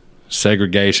division,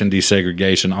 segregation,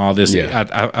 desegregation, all this.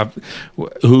 Yeah.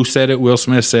 Who said it? Will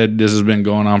Smith said this has been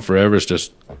going on forever.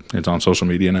 It's on social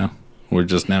media now.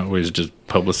 It's just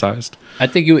publicized. I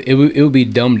think it would be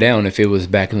dumbed down if it was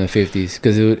back in the 50s,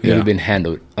 because it would have been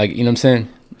handled. Like, you know what I'm saying?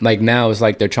 Like, now it's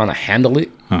like they're trying to handle it,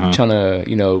 trying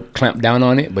to, clamp down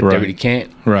on it, but they really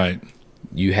can't. Right.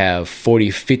 you have 40,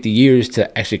 50 years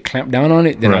to actually clamp down on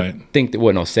it, then Right. I think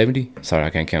that, 70? Sorry, I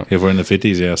can't count. If we're in the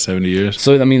 50s, yeah, 70 years.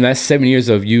 So, I mean, that's 7 years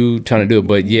of you trying to do it,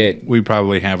 but yet We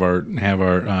probably have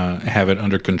it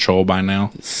under control by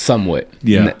now. somewhat.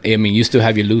 Yeah. I mean, you still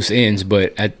have your loose ends,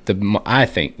 but I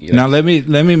think. Now let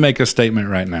me make a statement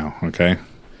right now, okay?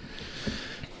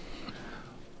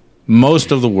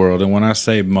 Most of the world, and when I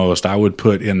say most, I would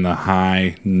put in the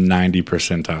high 90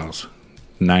 percentiles.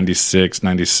 96,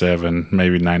 97,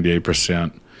 maybe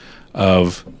 98%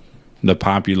 of the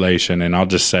population, and I'll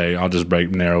just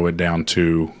narrow it down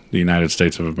to the United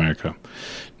States of America.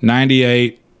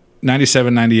 97,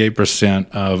 98%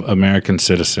 of American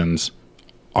citizens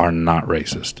are not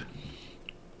racist.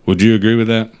 Would you agree with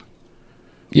that?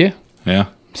 Yeah, Yeah?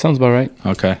 sounds about right.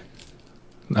 Okay.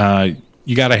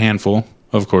 You got a handful,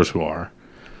 of course, who are.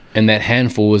 And that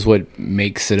handful is what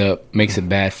makes it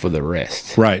bad for the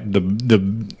rest. Right.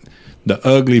 The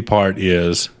ugly part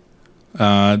is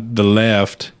the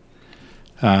left.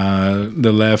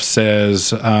 The left says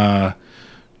 4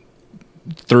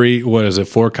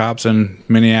 cops in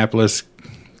Minneapolis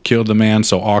killed the man,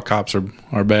 so all cops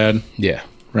are bad. Yeah.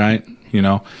 Right.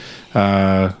 2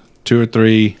 or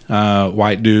 3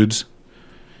 white dudes,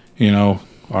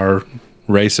 are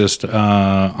racist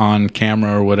on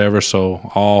camera or whatever,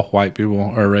 so all white people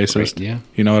are racist. Yeah.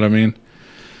 You know what I mean?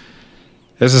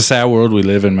 It's a sad world we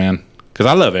live in, man. Because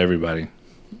I love everybody.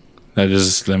 Let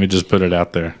me just put it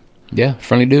out there. Yeah,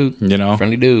 friendly dude.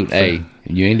 Friendly dude. Hey,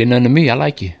 you ain't did nothing to me. I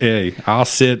like you. Hey, I'll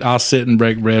sit and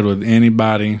break bread with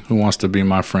anybody who wants to be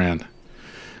my friend.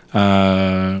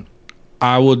 I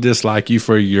will dislike you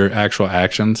for your actual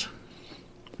actions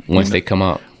Once they come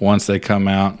out.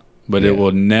 But it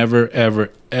will never,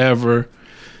 ever, ever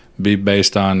be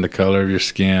based on the color of your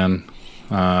skin,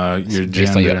 your gender.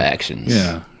 Based on your actions.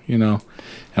 Yeah, And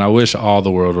I wish all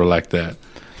the world were like that.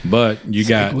 But you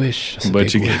got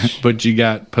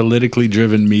politically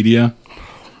driven media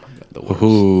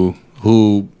who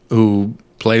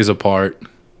plays a part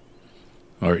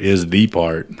or is the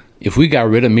part. If we got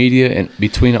rid of media and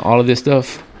between all of this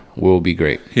stuff, we'll be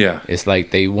great. Yeah. It's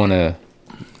like they want to,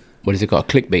 what is it called?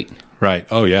 Clickbait. Right.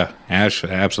 Oh, yeah.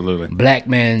 Absolutely. Black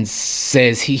man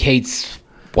says he hates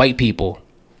white people.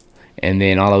 And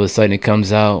then all of a sudden it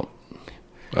comes out,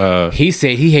 he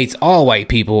said he hates all white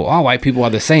people. All white people are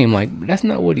the same. Like, that's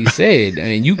not what he said. I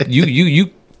mean,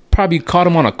 you probably caught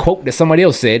him on a quote that somebody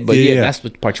else said, but yeah, that's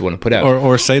what part you want to put out.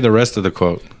 Or say the rest of the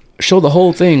quote. Show the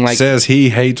whole thing. Like, says he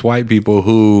hates white people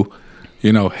who,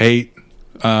 hate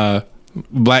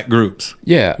black groups.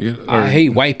 Yeah. I hate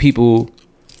white people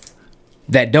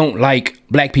that don't like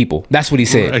black people. That's what he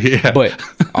said. Right, yeah. But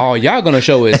all y'all gonna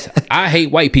show is I hate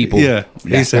white people. Yeah.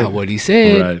 That's not what he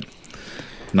said. Right.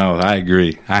 No, I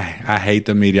agree. I hate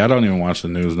the media. I don't even watch the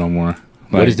news no more.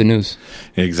 What is the news?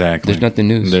 Exactly. There's nothing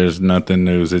news. There's nothing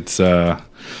news. It's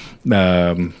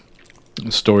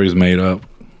stories made up.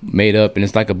 Made up, and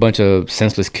it's like a bunch of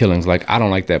senseless killings. Like, I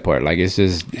don't like that part. Like, it's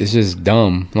just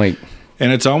dumb. Like,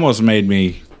 and it's almost made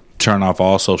me turn off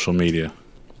all social media.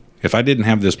 If I didn't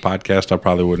have this podcast, I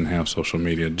probably wouldn't have social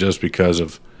media, just because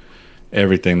of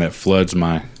everything that floods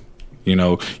my,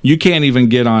 you can't even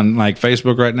get on like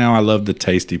Facebook right now. I love the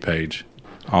Tasty page,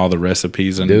 all the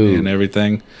recipes and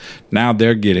everything. Now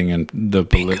they're getting in the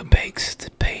Binga Bakes,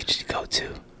 the page to go to.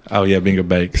 Oh yeah, Binga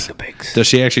Bakes. Binga Bakes. Does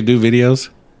she actually do videos?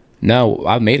 No,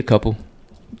 I've made a couple.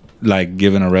 Like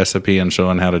giving a recipe and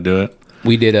showing how to do it?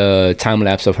 We did a time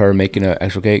lapse of her making an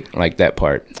actual cake, like that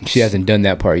part. She hasn't done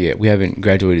that part yet. We haven't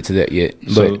graduated to that yet,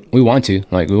 but we want to.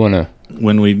 Like, we want to.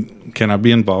 Can I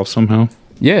be involved somehow?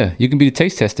 Yeah, you can be the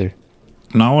taste tester.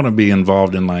 No, I want to be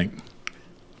involved in like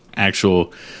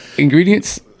actual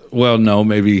ingredients. Well, no,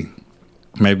 maybe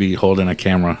holding a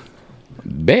camera.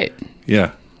 Bet.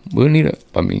 Yeah. We'll need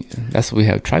that's what we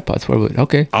have tripods for, but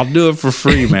okay. I'll do it for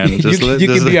free, man. You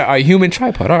can be our human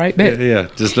tripod. All right, bet. Yeah.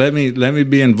 Just let me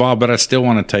be involved, but I still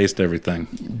want to taste everything.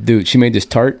 Dude, she made this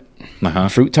tart.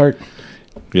 Fruit tart.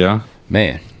 Yeah.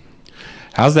 Man.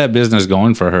 How's that business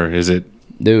going for her? Is it?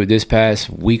 Dude, this past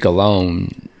week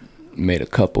alone made a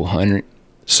couple hundred.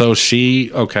 So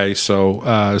she's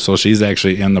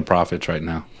actually in the profits right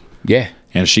now. Yeah.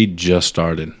 And she just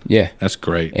started. Yeah. That's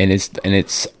great. And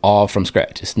it's all from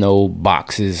scratch. It's no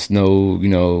boxes,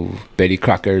 no, Betty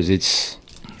Crocker's. It's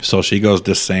so she goes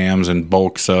to Sam's and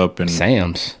bulks up and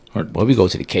Sam's. Well, we go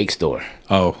to the cake store.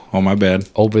 Oh, my bad.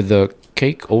 Over the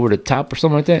cake, over the top or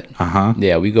something like that.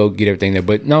 Yeah, we go get everything there.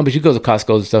 But she goes to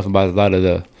Costco and stuff and buys a lot of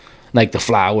the like the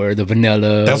flour, the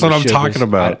vanilla. That's what I'm talking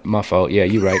about. My fault. Yeah,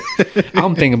 you're right.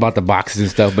 I'm thinking about the boxes and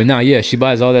stuff. But she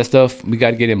buys all that stuff. We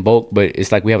got to get in bulk, but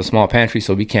it's like we have a small pantry,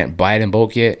 so we can't buy it in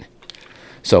bulk yet.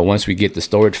 So once we get the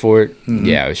storage for it,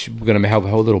 we're gonna have a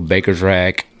whole little baker's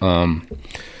rack.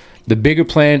 The bigger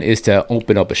plan is to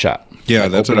open up a shop. Yeah,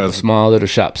 that's open what I up was. a small little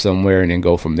shop somewhere and then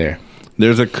go from there.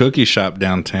 There's a cookie shop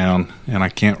downtown, and I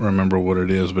can't remember what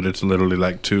it is, but it's literally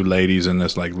like two ladies in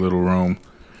this like little room.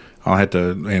 I'll have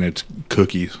to, and it's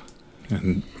cookies,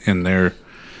 and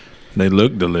they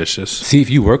look delicious. See, if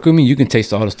you work with me, you can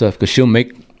taste all the stuff because she'll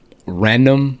make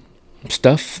random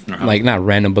stuff, like not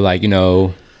random, but like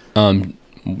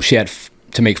she had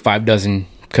to make 5 dozen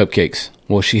cupcakes.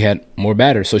 Well, she had more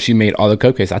batter, so she made all the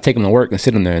cupcakes. I take them to work and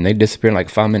sit them there, and they disappear in like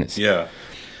 5 minutes. Yeah,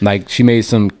 like she made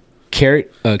some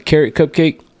carrot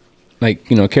cupcake, like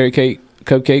carrot cake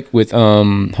cupcake with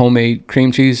homemade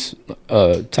cream cheese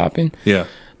topping. Yeah.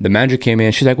 The manager came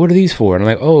in. She's like, "What are these for?" And I'm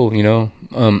like, "Oh,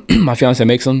 my fiance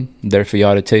makes them. They're for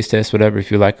y'all to taste test, whatever. If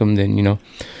you like them, then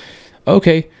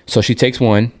okay." So she takes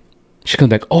one. She comes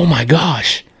back. "Oh my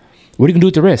gosh, what are you gonna do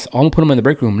with the rest?" "I'm gonna put them in the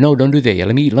break room." "No, don't do that. Yeah,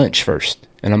 let me eat lunch first,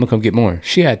 and I'm gonna come get more."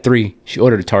 She had 3. She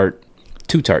ordered a tart,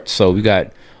 2 tarts. So we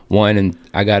got 1, and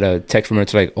I got a text from her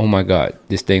to like, "Oh my god,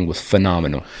 this thing was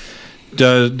phenomenal."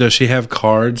 Does she have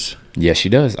cards? Yes, she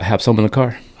does. I have some in the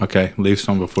car. Okay, leave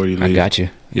some before you leave. I got you.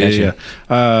 Yeah.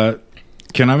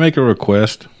 Can I make a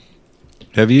request?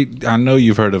 I know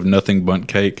you've heard of Nothing Bundt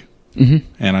Cake, and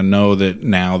I know that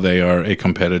now they are a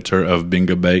competitor of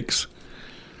Binga Bakes.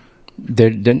 They're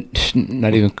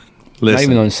not even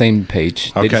on the same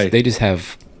page. They just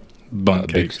have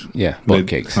Bundt cakes. Bundt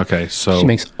cakes. Okay, so she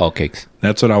makes all cakes.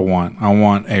 That's what I want. I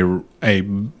want a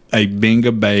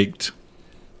Binga baked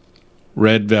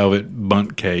red velvet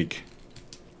Bundt cake.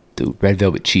 Dude, red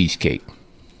velvet cheesecake.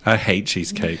 I hate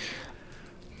cheesecake.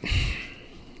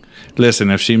 Listen,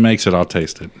 if she makes it, I'll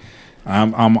taste it.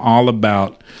 I'm all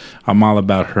about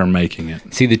her making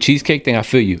it. See, the cheesecake thing, I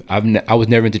feel you. I was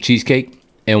never into cheesecake,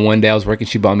 and one day I was working.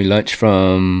 She bought me lunch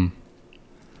from,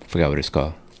 I forgot what it's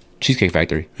called, Cheesecake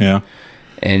Factory. Yeah.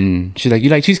 And she's like, "You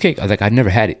like cheesecake?" I was like, "I never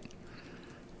had it,"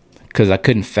 because I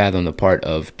couldn't fathom the part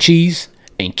of cheese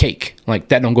and cake. Like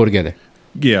that don't go together.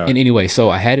 Yeah. And anyway, so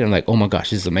I had it. I'm like, "Oh my gosh,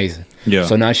 this is amazing." Yeah.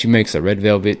 So now she makes a red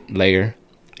velvet layer,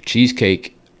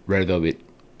 cheesecake, red velvet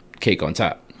cake on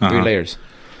top, 3 layers.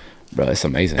 Bro, it's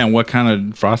amazing. And what kind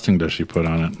of frosting does she put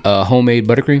on it? Homemade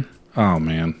buttercream. Oh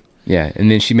man. Yeah, and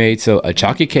then she made a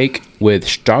chocolate cake with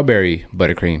strawberry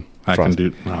buttercream. I can do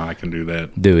that. Dude, I can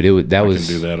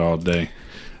do that all day.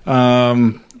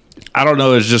 I don't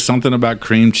know. It's just something about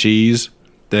cream cheese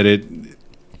that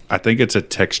I think it's a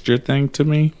texture thing to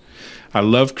me. I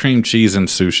love cream cheese in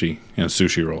sushi and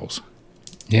sushi rolls.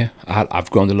 Yeah, I've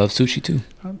grown to love sushi too.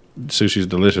 Sushi's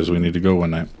delicious. We need to go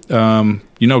one night.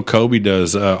 Kobe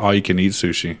does all you can eat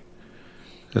sushi.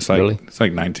 It's like Really? It's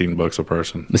like $19 a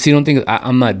person. But see, don't think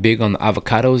I'm not big on the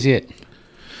avocados yet.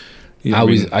 Yeah,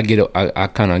 I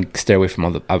kind of stay away from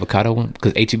all the avocado one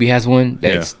because HEB has one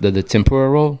that's the tempura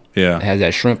roll. Yeah, it has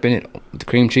that shrimp in it, with the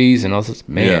cream cheese and all this.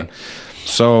 Man, yeah.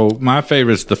 So my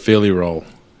favorite's the Philly roll,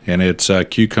 and it's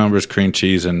cucumbers, cream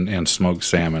cheese, and smoked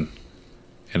salmon,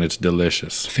 and it's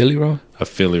delicious. Philly roll. A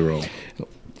Philly roll.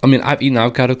 I mean, I've eaten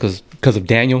avocado because of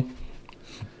Daniel.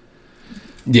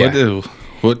 Yeah.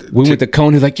 We went to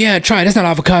Cone. He's like, "Yeah, try it. That's not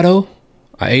avocado."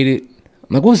 I ate it.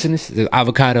 I'm like, "What's in this?" There's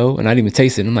avocado, and I didn't even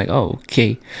taste it. I'm like, "Oh,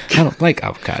 okay. I don't like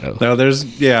avocado." No, there's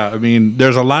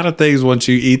a lot of things once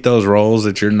you eat those rolls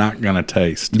that you're not gonna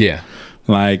taste. Yeah.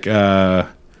 Like,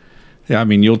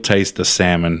 you'll taste the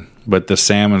salmon, but the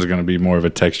salmon's going to be more of a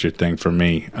texture thing for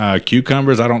me.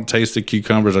 Cucumbers, I don't taste the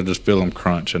cucumbers. I just feel them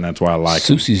crunch, and that's why I like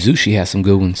them. Sushi has some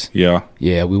good ones. Yeah.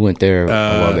 Yeah, we went there a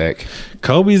while back.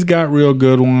 Kobe's got real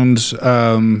good ones.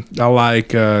 I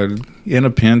like In a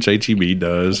Pinch, HEB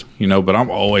does, but I'm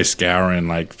always scouring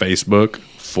like Facebook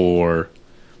for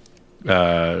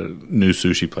new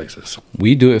sushi places.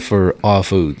 We do it for all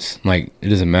foods. Like, it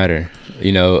doesn't matter.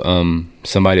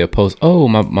 Somebody will post, "Oh,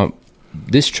 my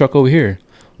this truck over here.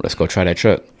 Let's go try that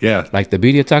truck." Yeah. Like the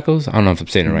birria tacos. I don't know if I'm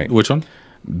saying it right. Which one?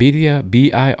 Birria,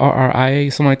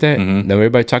 Birria, something like that. Mm-hmm. That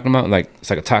everybody talking about. Like,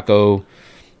 it's like a taco.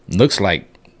 Looks like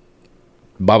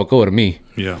barbacoa to me.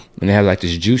 Yeah. And they have like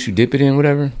this juice you dip it in,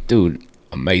 whatever. Dude,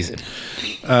 amazing.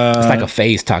 It's like a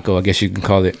phase taco, I guess you can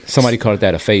call it. Somebody called it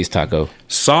that, a phase taco.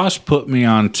 Sauce put me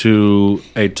onto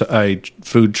a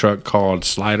food truck called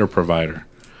Slider Provider.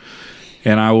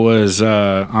 And I was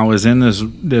in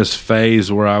this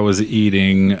phase where I was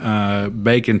eating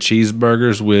bacon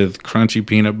cheeseburgers with crunchy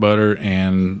peanut butter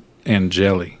and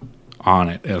jelly on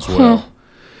it as well.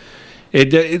 Huh.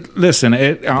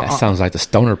 That sounds like the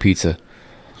stoner pizza.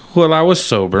 Well, I was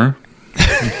sober.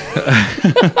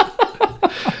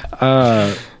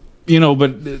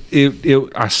 But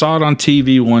I saw it on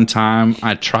TV one time.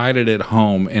 I tried it at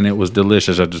home, and it was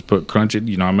delicious. I just put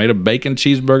crunchy. I made a bacon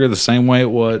cheeseburger the same way it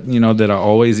was. That I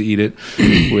always eat it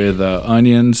with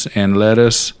onions and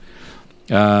lettuce.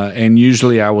 And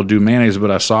usually I will do mayonnaise,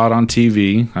 but I saw it on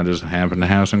TV. I just happened to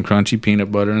have some crunchy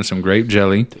peanut butter and some grape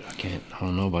jelly. Dude, I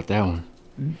don't know about that one.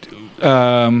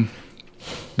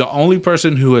 The only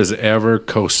person who has ever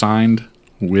co-signed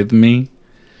with me,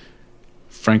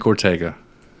 Frank Ortega.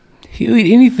 He'll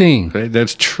eat anything.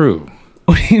 That's true.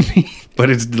 What do you mean? But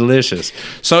it's delicious.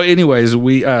 So anyways,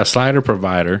 we Slider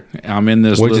Provider. I'm in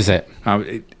this. Where's this at?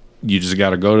 You just got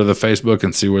to go to the Facebook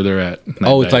and see where they're at.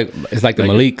 It's like the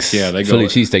Malik's. Yeah, they go Philly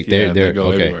cheesesteak. They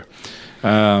go okay.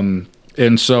 Everywhere.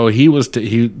 And so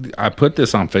I put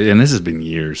this on Facebook, and this has been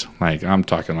years. Like I'm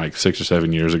talking like 6 or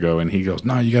 7 years ago. And he goes,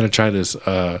 "No, you got to try this.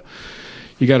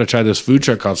 You got to try this food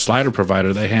truck called Slider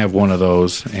Provider. They have one of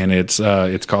those, and it's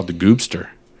called the Goopster,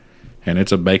 and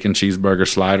it's a bacon cheeseburger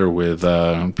slider with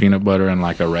peanut butter and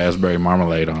like a raspberry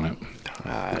marmalade on it,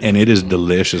 and it is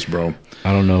delicious, bro.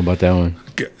 I don't know about that one.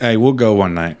 Hey, we'll go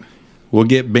one night. We'll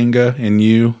get Binga and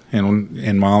you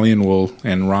and Molly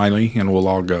and Riley, and we'll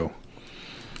all go.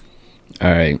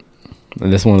 All right,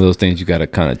 and that's one of those things you got to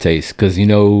kind of taste because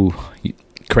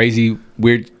crazy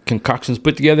weird concoctions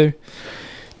put together.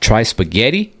 Try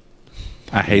spaghetti.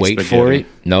 I hate Wait spaghetti. for it.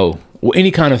 No, any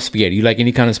kind of spaghetti. You like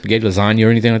any kind of spaghetti, lasagna, or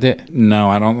anything like that? No,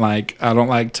 I don't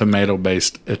like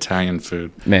tomato-based Italian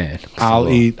food. Man, I'll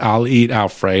eat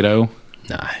Alfredo.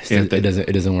 Nah,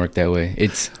 it doesn't work that way.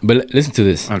 But listen to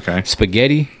this. Okay.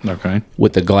 Spaghetti. Okay.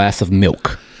 With a glass of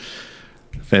milk.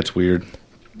 That's weird.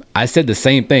 I said the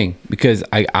same thing because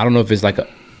I don't know if it's like a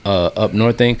up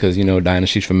north thing because Dinah,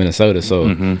 she's from Minnesota,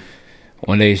 so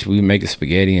one day we make a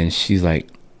spaghetti and she's like,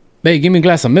 "Babe, give me a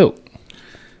glass of milk."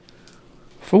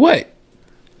 For what?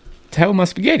 To have my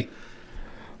spaghetti.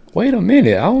 Wait a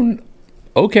minute.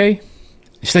 Okay.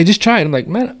 She's like, "Just try it." I'm like,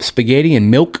 "Man, spaghetti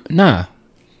and milk? Nah."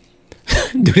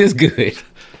 Dude, it's good.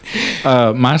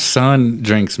 My son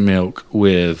drinks milk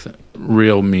with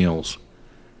real meals,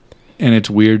 and it's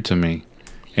weird to me.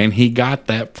 And he got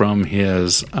that from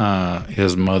his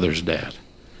mother's dad.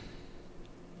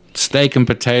 Steak and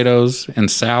potatoes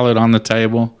and salad on the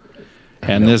table,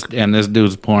 and this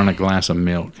dude's pouring a glass of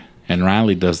milk. And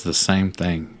Riley does the same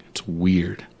thing. It's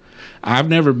weird. I've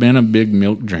never been a big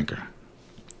milk drinker.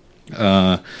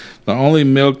 The only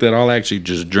milk that I'll actually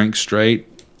just drink straight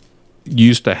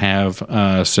used to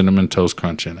have Cinnamon Toast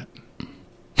Crunch in it.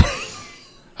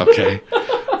 Okay.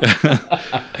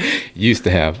 Used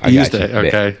to have.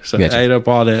 Okay. So I ate up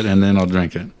all that, and then I'll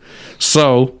drink it.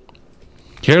 So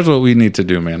here's what we need to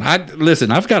do, man.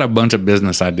 I've got a bunch of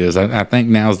business ideas. I think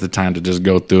now's the time to just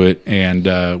go through it,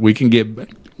 and we can get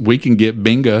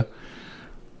Binga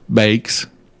Bakes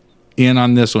in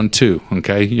on this one too.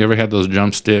 Okay. You ever had those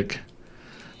drumstick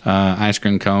ice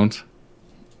cream cones?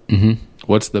 Mm-hmm.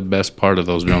 What's the best part of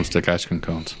those drumstick ice cream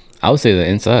cones? I would say the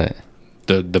inside.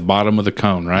 The bottom of the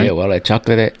cone, right? Yeah, well, like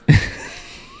chocolate at.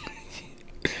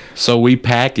 So we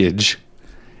package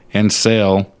and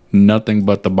sell nothing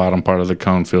but the bottom part of the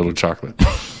cone filled with chocolate.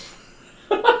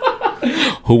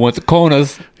 Who wants the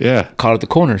corners? Yeah. Call it the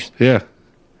corners. Yeah.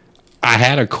 I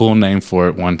had a cool name for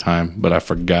it one time, but I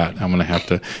forgot. I'm going to have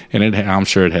to, and I'm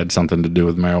sure it had something to do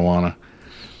with marijuana,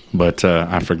 but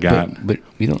I forgot. But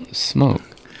you don't smoke.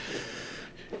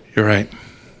 You're right.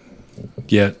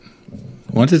 Yet,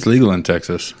 once it's legal in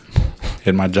Texas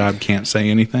and my job can't say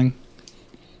anything,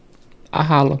 I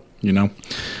holler.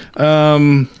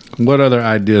 What other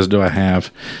ideas do I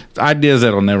have? Ideas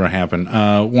that'll never happen.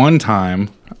 One time,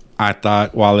 I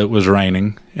thought while it was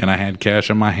raining and I had cash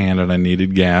in my hand and I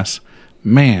needed gas,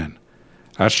 man,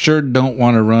 I sure don't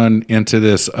want to run into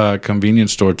this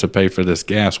convenience store to pay for this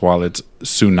gas while it's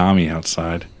tsunami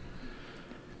outside.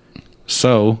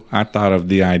 So I thought of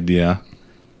the idea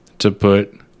to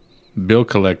put bill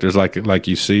collectors like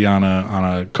you see on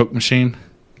a Coke machine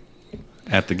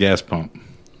at the gas pump.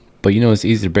 But it's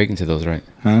easy to break into those, right?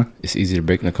 Huh? It's easy to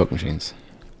break into Coke machines.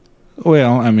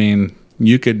 Well, I mean,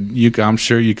 you could. I'm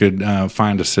sure you could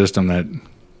find a system that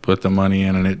put the money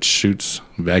in and it shoots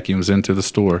vacuums into the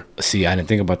store. See, I didn't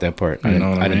think about that part. I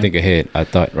didn't think ahead. I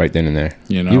thought right then and there.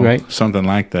 You're right. Something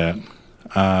like that.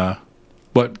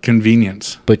 But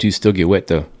convenience. But you still get wet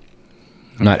though.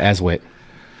 Not as wet.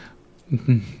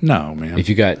 No, man. If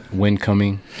you got wind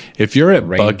coming. If you're at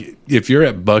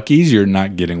Buc-ee's, you're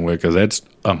not getting wet because that's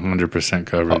 100%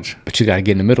 coverage. But you got to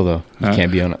get in the middle though. You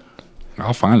can't be on it.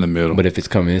 I'll find the middle. But if it's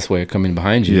coming this way or coming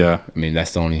behind you, yeah. I mean,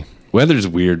 that's the only. Weather's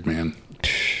weird, man.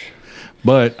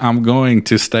 But I'm going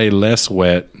to stay less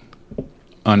wet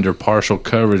under partial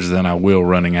coverage than I will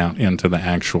running out into the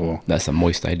actual. That's a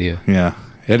moist idea. Yeah,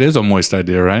 it is a moist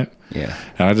idea, right? Yeah.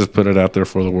 And I just put it out there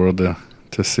for the world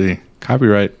to see.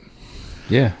 Copyright.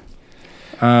 Yeah.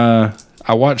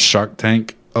 I watch Shark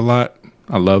Tank a lot.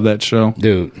 I love that show.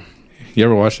 Dude. You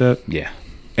ever watch that? Yeah.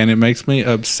 And it makes me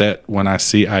upset when I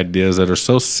see ideas that are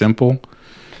so simple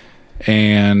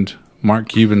and Mark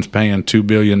Cuban's paying $2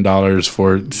 billion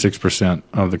for 6%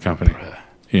 of the company.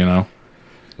 You know?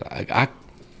 I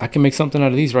can make something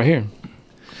out of these right here.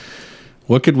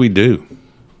 What could we do?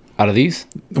 Out of these?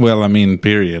 Well, I mean,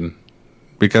 period.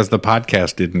 Because the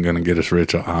podcast isn't going to get us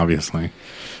rich, obviously.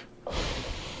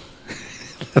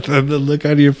 The look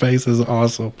on your face is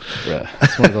awesome. Bruh,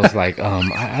 it's one of those like,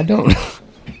 I don't.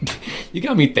 You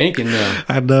got me thinking now.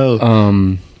 I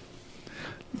know.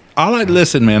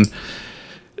 Listen, man.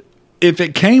 If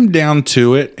it came down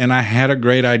to it, and I had a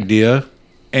great idea,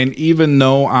 and even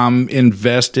though I'm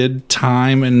invested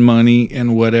time and money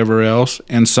and whatever else,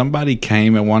 and somebody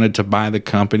came and wanted to buy the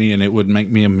company, and it would make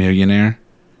me a millionaire,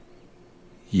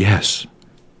 yes.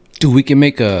 Dude, we can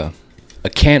make a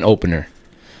can opener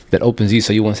that opens these,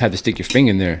 so you won't have to stick your finger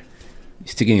in there. You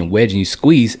stick it in a wedge and you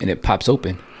squeeze, and it pops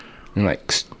open. And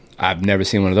like, I've never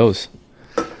seen one of those.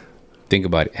 Think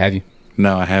about it. Have you?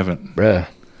 No, I haven't. Bruh.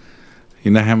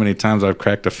 You know how many times I've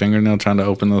cracked a fingernail trying to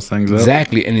open those things up?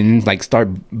 Exactly. And then like start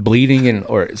bleeding,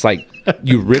 or it's like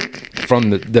you rip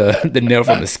from the nail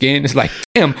from the skin. It's like,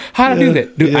 damn, how'd I do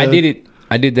that? Dude, yeah.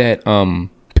 I did that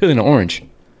peeling an orange.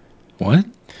 What?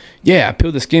 Yeah, I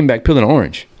peeled the skin back peeling an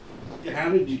orange.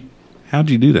 How'd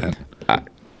you do that?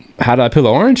 How did I peel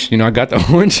an orange? You know, I got the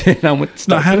orange and I went to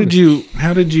start How peeling.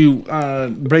 did you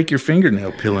break your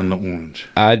fingernail peeling the orange?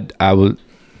 I would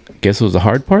guess it was the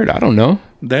hard part. I don't know.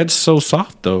 That's so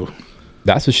soft, though.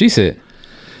 That's what she said.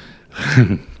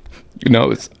 You know,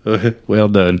 it's Well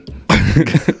done.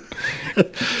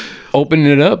 opening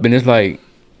it up and it's like,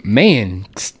 man,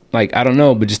 like, I don't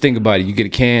know, but just think about it. You get a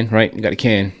can, right? You got a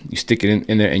can, you stick it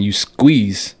in there and you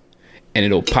squeeze and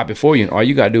it'll pop it for you. And all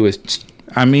you got to do is,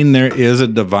 I mean, there is a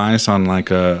device on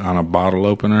on a bottle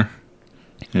opener.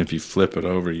 And if you flip it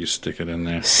over, you stick it in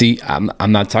there. see, I'm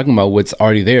not talking about what's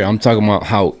already there. I'm talking about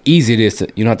how easy it is to,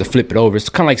 you don't have to flip it over. It's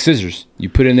kind of like scissors. You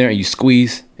put it in there and you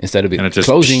squeeze. Instead of it just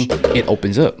closing, it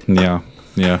opens up. Yeah.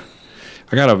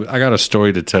 I got a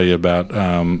story to tell you about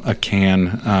a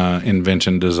can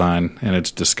invention design, and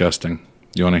it's disgusting.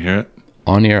 You want to hear it?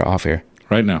 On air, off air.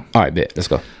 Right now. All right, bet. Let's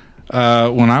go.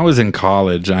 When I was in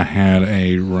college, I had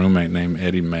a roommate named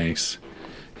Eddie Mace,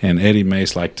 and Eddie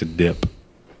Mace liked to dip.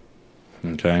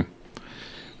 Okay,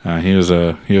 he was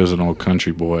an old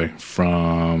country boy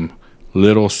from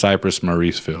Little Cypress,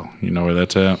 Mauriceville. You know where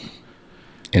that's at?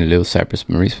 In Little Cypress,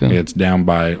 Mauriceville? It's down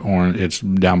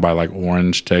by like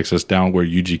Orange, Texas, down where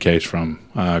UGK's from,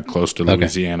 close to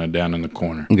Louisiana, down in the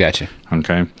corner. Gotcha.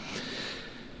 Okay.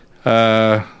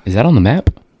 Is that on the map?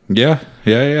 Yeah.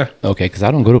 Okay, because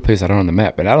I don't go to a place I don't on the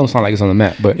map, but that don't sound like it's on the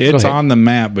map. But It's on the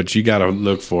map, but you got to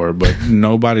look for it. But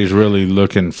nobody's really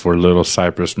looking for Little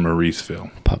Cypress, Mauriceville.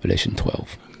 Population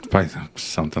 12. Probably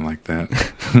something like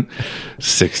that.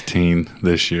 16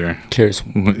 this year. Cheers.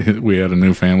 We had a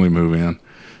new family move in.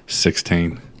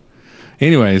 16.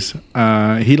 Anyways,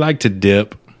 he liked to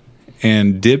dip,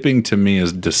 and dipping to me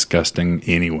is disgusting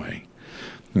anyway.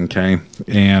 Okay,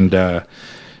 and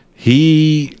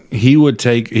he would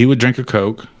drink a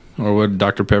Coke or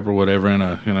Dr. Pepper, whatever, in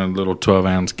a little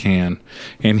 12-ounce can,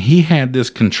 and he had this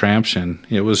contraption.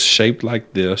 It was shaped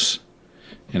like this,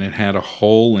 and it had a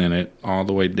hole in it all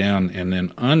the way down, and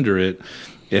then under it,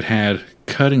 it had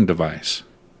cutting device.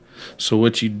 So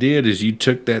what you did is you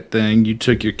took that thing, you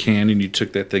took your can, and you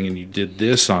took that thing, and you did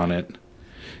this on it,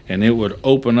 and it would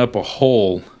open up a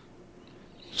hole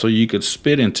so you could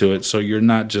spit into it, so you're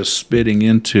not just spitting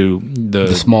into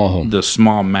the small hole, the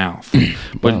small mouth.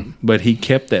 But he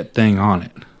kept that thing on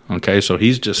it. Okay, so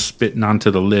he's just spitting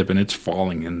onto the lip, and it's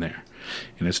falling in there,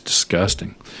 and it's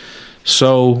disgusting.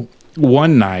 So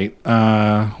one night,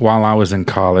 while I was in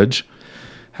college,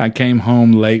 I came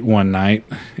home late one night,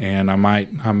 and I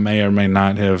may or may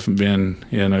not have been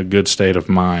in a good state of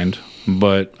mind,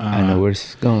 but I know where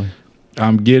this is going.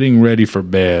 I'm getting ready for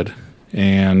bed,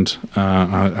 and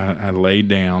I lay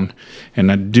down,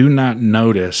 and I do not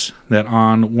notice that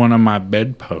on one of my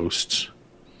bedposts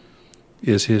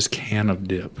is his can of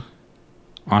dip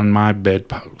on my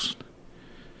bedpost.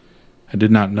 I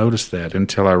did not notice that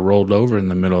until I rolled over in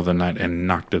the middle of the night and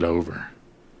knocked it over.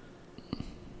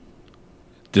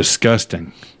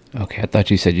 Disgusting. Okay, I thought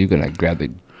you said you were going to grab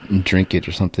it and drink it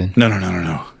or something.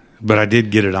 No. But I did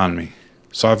get it on me.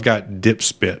 So I've got dip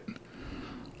spit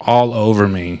all over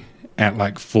me at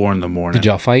like 4 a.m. Did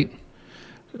y'all fight?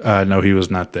 No, he was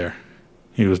not there.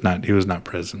 He was not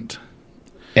present.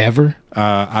 Ever?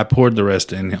 I poured the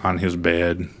rest in on his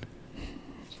bed.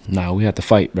 Nah, we have to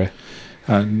fight, bro.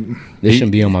 This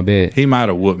shouldn't be on my bed. He might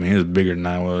have whooped me. He was bigger than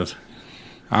I was.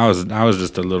 I was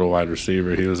just a little wide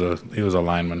receiver. He was a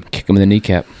lineman. Kick him in the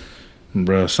kneecap.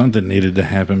 Bro, something needed to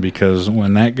happen because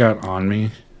when that got on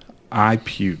me, I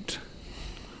puked.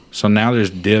 So now there's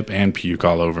dip and puke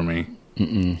all over me.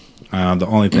 The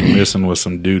only thing missing was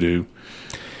some doo-doo.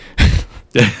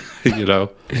 You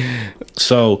know?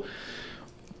 So,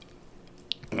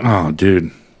 oh,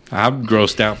 dude. I'm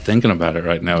grossed out thinking about it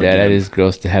right now. Yeah, again. that is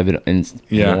gross to have it in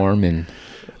warm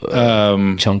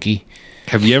and chunky.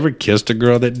 Have you ever kissed a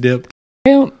girl that dipped?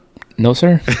 Hell, no,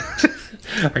 sir.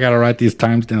 I got to write these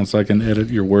times down so I can edit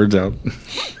your words out.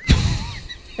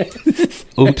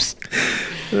 Oops.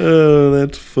 Oh,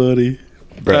 that's funny.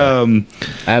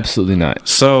 Absolutely not.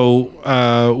 So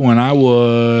when I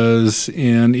was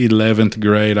in 11th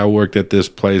grade, I worked at this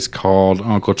place called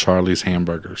Uncle Charlie's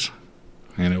Hamburgers.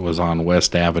 And it was on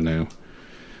West Avenue,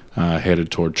 headed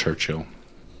toward Churchill.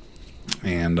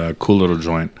 And a cool little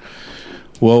joint.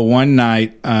 Well, one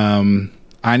night,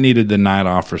 I needed the night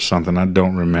off for something. I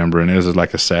don't remember. And it was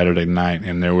like a Saturday night.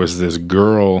 And there was this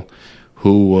girl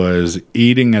who was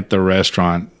eating at the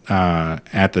restaurant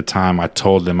at the time I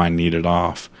told them I needed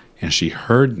off. And she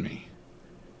heard me.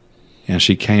 And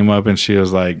she came up and she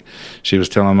was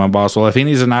telling my boss, well, if he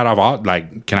needs a night off,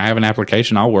 can I have an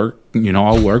application? I'll work.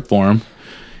 I'll work for him.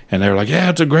 And they were like, yeah,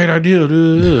 it's a great idea.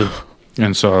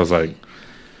 And so I was like,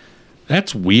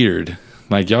 that's weird.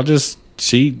 Like, y'all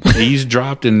she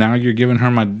eavesdropped and now you're giving her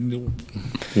my,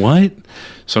 what?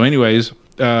 So anyways,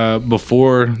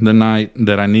 before the night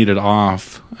that I needed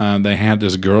off, they had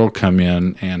this girl come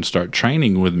in and start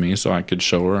training with me so I could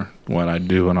show her what I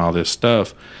do and all this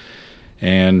stuff.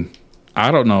 And I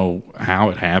don't know how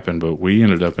it happened, but we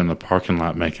ended up in the parking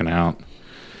lot making out.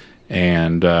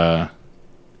 And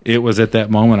it was at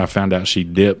that moment I found out she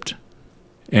dipped.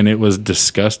 And it was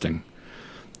disgusting.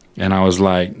 And I was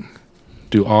like,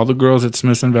 do all the girls at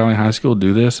Smithson Valley High School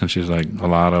do this? And she's like, a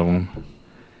lot of them.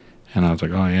 And I was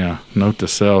like, oh, yeah. Note to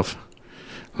self.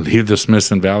 Leave the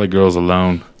Smithson Valley girls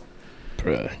alone.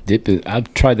 Bruh, dip is,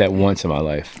 I've tried that once in my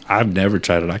life. I've never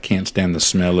tried it. I can't stand the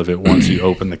smell of it once you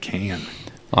open the can.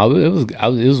 It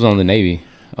was on the Navy.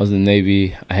 I was in the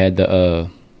Navy. I had the,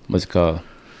 what's it called?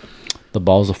 The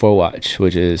Balls of Four watch,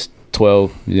 which is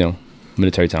 12,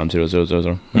 military time,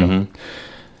 0000.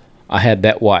 I had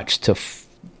that watch to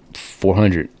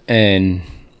 400. And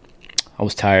I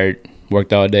was tired,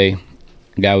 worked all day.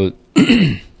 Guy was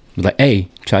like, hey,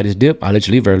 try this dip. I'll let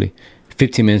you leave early.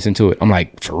 15 minutes into it. I'm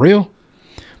like, for real?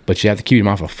 But you have to keep your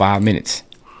mouth for 5 minutes.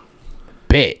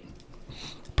 Bet.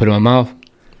 Put it in my mouth.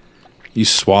 You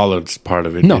swallowed part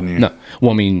of it, didn't you? No.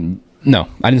 Well, I mean, no.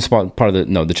 I didn't swallow part of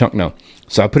the chunk, no.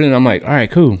 So I put it in, I'm like, all right,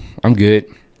 cool. I'm good.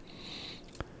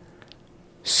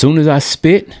 Soon as I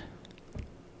spit,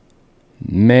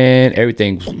 man,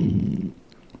 everything was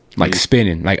like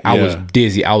spinning. Like I was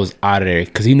dizzy. I was out of there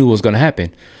because he knew what was going to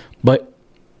happen. But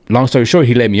long story short,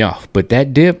 he let me off. But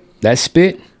that dip, that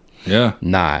spit,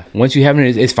 nah. Once you have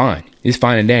it, it's fine. It's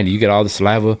fine and dandy. You get all the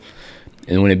saliva.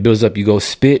 And when it builds up, you go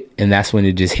spit, and that's when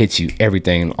it just hits you,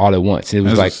 everything, all at once. And it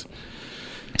was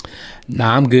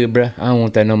nah, I'm good, bro. I don't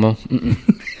want that no more.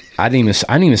 I didn't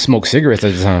even smoke cigarettes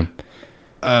at the time.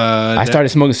 I started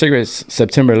smoking cigarettes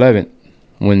September 11th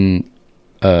when,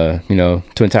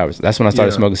 Twin Towers. That's when I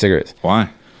started smoking cigarettes. Why?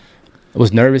 I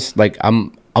was nervous. Like I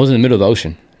was in the middle of the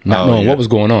ocean, not knowing what was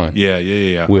going on.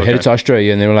 Yeah. We were headed to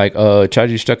Australia, and they were like,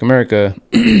 "Tragedy struck America.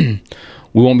 We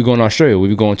won't be going to Australia. We'll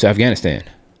be going to Afghanistan."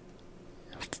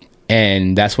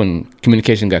 And that's when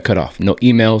communication got cut off. No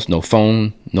emails, no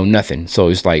phone, no nothing. So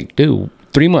it's like, dude,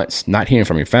 3 months not hearing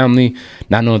from your family,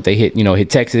 not knowing if they hit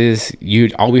Texas.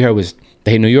 All we heard was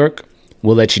they hit New York.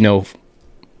 We'll let you know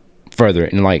further.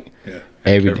 And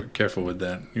careful with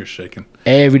that. You're shaking.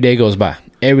 Every day goes by.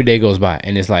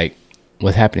 And it's like,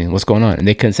 what's happening? What's going on? And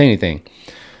they couldn't say anything.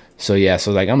 So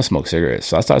I'm gonna smoke cigarettes.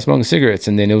 So I started smoking cigarettes,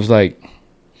 and then it was like,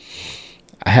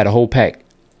 I had a whole pack.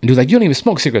 And he was like, you don't even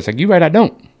smoke cigarettes. Like, you right, I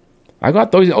don't. I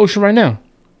got those in the ocean right now.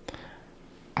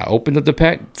 I opened up the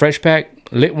pack, fresh pack,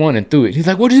 lit one and threw it. He's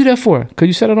like, what'd you do that for? Because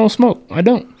you said I don't smoke. I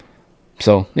don't.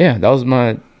 So, yeah, that was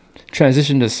my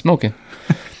transition to smoking.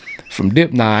 From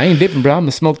dip, nah, I ain't dipping, bro. I'm going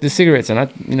to smoke the cigarettes. And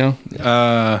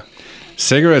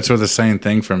cigarettes were the same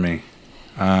thing for me.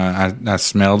 I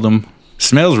smelled them.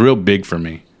 Smells real big for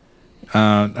me.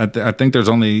 I think there's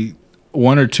only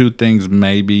one or two things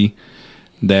maybe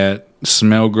that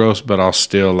smell gross, but I'll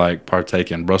still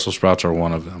partake in. Brussels sprouts are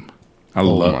one of them.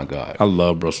 Oh my God. I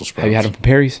love Brussels sprouts. Have you had them from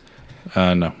Perry's?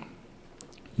 No.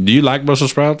 Do you like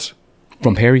Brussels sprouts?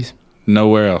 From Harry's.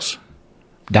 Nowhere else.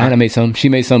 Diana made some. She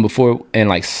made some before, and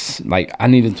like I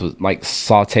needed to like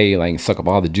saute, like suck up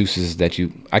all the juices that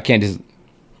you. I can't just.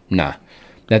 Nah,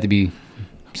 they have to be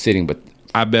sitting. But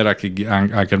I bet I could.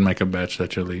 I could make a batch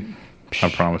that you'll eat. I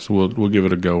promise. We'll give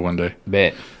it a go one day.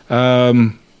 Bet.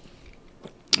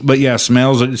 But yeah,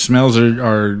 smells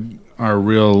are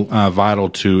real vital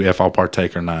to if I'll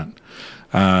partake or not.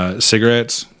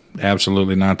 Cigarettes,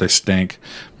 absolutely not. They stink.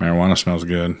 Marijuana smells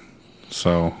good.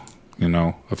 So,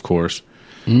 of course.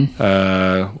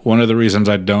 One of the reasons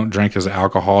I don't drink is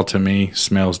alcohol. To me,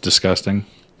 smells disgusting.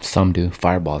 Some do.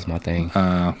 Fireball's my thing.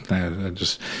 I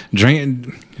just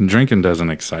drinking doesn't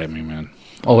excite me, man.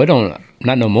 Oh, it don't.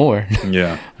 Not no more.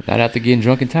 Yeah. Not after getting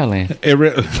drunk in Thailand.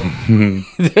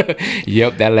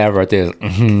 Yep, that laugh right there.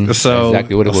 So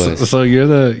exactly what it was. So you're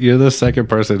the second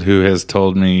person who has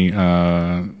told me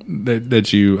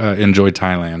that you enjoy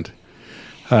Thailand.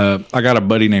 I got a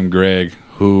buddy named Greg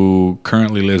who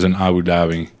currently lives in Abu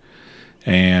Dhabi,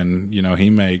 and he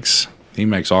makes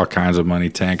all kinds of money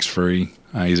tax free.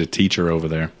 He's a teacher over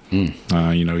there.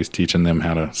 He's teaching them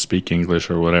how to speak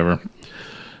English or whatever.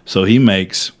 So he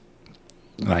makes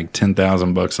like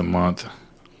 $10,000 a month,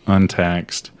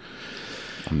 untaxed.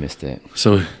 I missed that.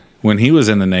 So when he was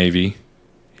in the Navy,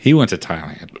 he went to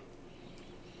Thailand.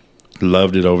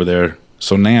 Loved it over there.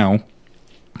 So now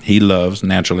he loves,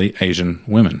 naturally, Asian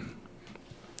women.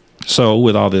 So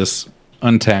with all this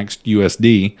untaxed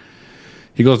USD,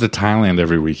 he goes to Thailand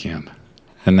every weekend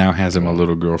and now has him a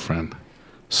little girlfriend.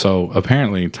 So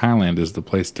apparently Thailand is the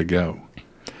place to go.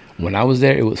 When I was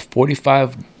there, it was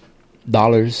 $45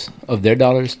 of their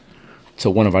dollars to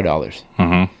one of our dollars.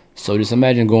 So just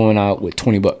imagine going out with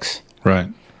 $20. Right.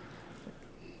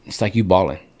 It's like you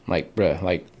balling. Like, bruh,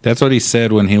 like. That's what he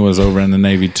said when he was over in the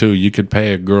Navy, too. You could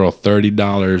pay a girl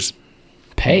 $30.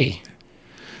 Pay?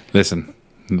 Listen,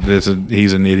 he's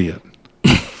an idiot,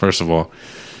 first of all.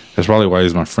 That's probably why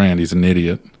he's my friend. He's an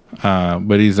idiot.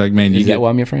 But he's like, man, Is that why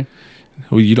I'm your friend?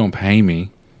 Well, you don't pay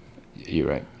me. You're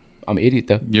right. I'm an idiot,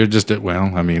 though. You're just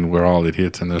we're all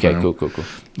idiots in this room. Okay, cool.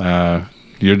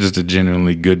 You're just a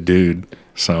genuinely good dude.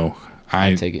 So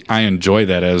I take it. I enjoy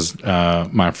that as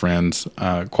my friend's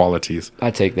qualities.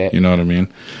 I take that. You know what I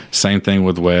mean? Same thing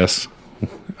with Wes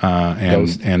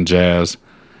and Jazz.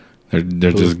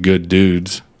 They're just good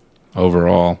dudes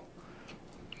overall.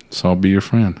 So I'll be your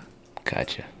friend.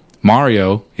 Gotcha.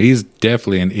 Mario, he's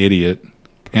definitely an idiot,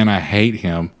 and I hate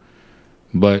him,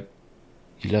 but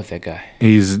you love that guy.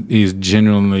 He's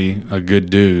genuinely a good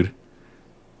dude.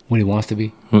 When he wants to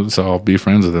be. So I'll be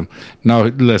friends with him. No,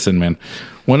 listen, man.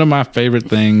 One of my favorite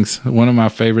things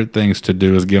to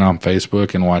do is get on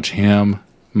Facebook and watch him,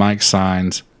 Mike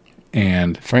Sines,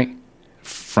 and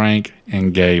Frank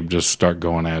and Gabe just start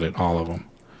going at it, all of them.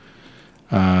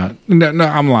 No,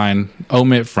 I'm lying.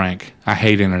 Omit Frank. I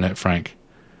hate Internet Frank.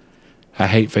 I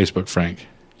hate Facebook Frank.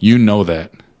 You know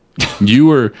that. You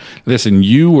were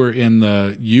in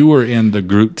the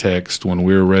group text when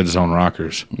we were Red Zone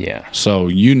Rockers. Yeah.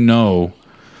 So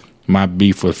my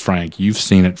beef with Frank. You've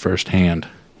seen it firsthand.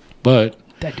 But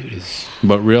that dude is.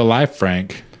 But real life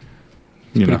Frank,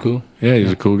 pretty cool. Yeah,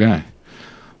 he's a cool guy.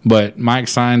 But Mike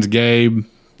Sines, Gabe,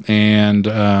 and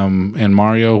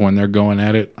Mario, when they're going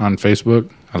at it on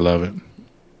Facebook, I love it.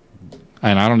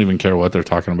 And I don't even care what they're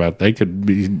talking about. They could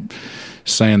be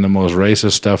saying the most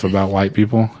racist stuff about white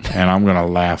people, and I'm going to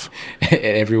laugh.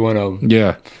 Every one of them.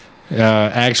 Yeah.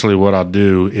 Actually, what I'll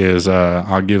do is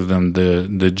I'll give them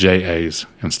the JAs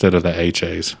instead of the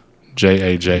HAs.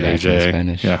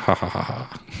 J-A-J-A-J. Yeah, ha, ha, ha,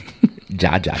 ha.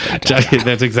 Ja.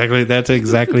 That's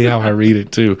exactly how I read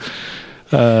it, too.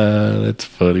 That's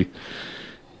funny.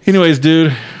 Anyways,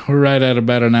 dude, we're right at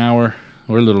about an hour.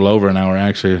 We're a little over an hour,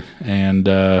 actually. And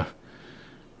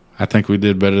I think we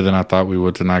did better than I thought we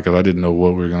would tonight because I didn't know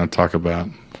what we were going to talk about.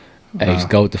 Hey, just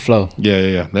go with the flow.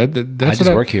 Yeah. That's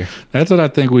I work here. That's what I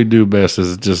think we do best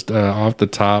is just off the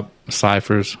top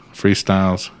ciphers,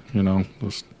 freestyles,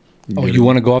 You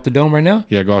want to go off the dome right now?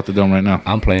 Yeah, go off the dome right now.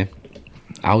 I'm playing.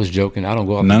 I was joking. I don't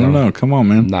go off the dome. No. Come on,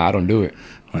 man. Nah, I don't do it.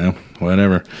 Well,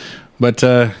 whatever. But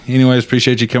anyways,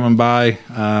 appreciate you coming by.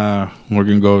 We're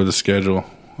going to go over the schedule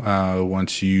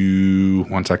once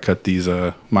I cut these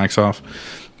mics off.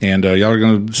 And y'all are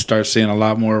going to start seeing a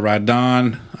lot more of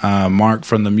Radon. Mark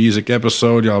from the music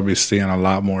episode, y'all will be seeing a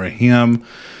lot more of him.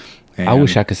 And I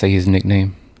wish I could say his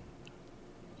nickname.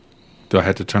 Do I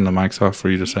have to turn the mics off for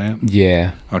you to say it?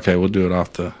 Yeah. Okay, we'll do it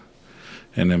off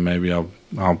and then maybe I'll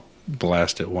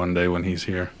blast it one day when he's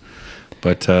here.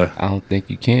 But I don't think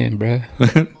you can,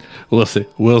 bruh. we'll see.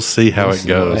 We'll see how it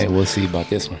goes. Hey, we'll see about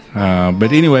this one.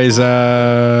 But anyways,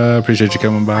 appreciate you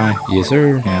coming by. Yes,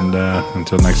 sir. And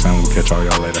until next time, we'll catch all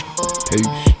y'all later. Peace.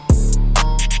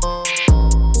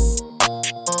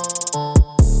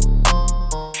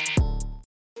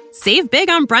 Save big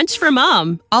on brunch for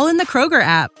mom, all in the Kroger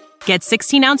app. Get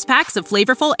 16-ounce packs of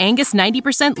flavorful Angus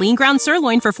 90% lean ground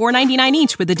sirloin for $4.99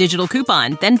 each with a digital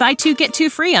coupon. Then buy 2, get 2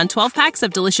 free on 12 packs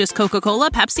of delicious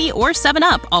Coca-Cola, Pepsi, or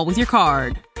 7-Up, all with your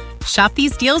card. Shop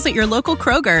these deals at your local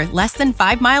Kroger, less than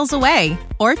 5 miles away.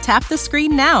 Or tap the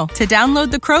screen now to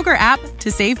download the Kroger app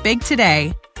to save big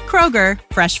today. Kroger,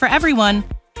 fresh for everyone.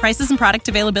 Prices and product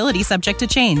availability subject to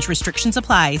change. Restrictions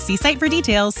apply. See site for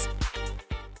details.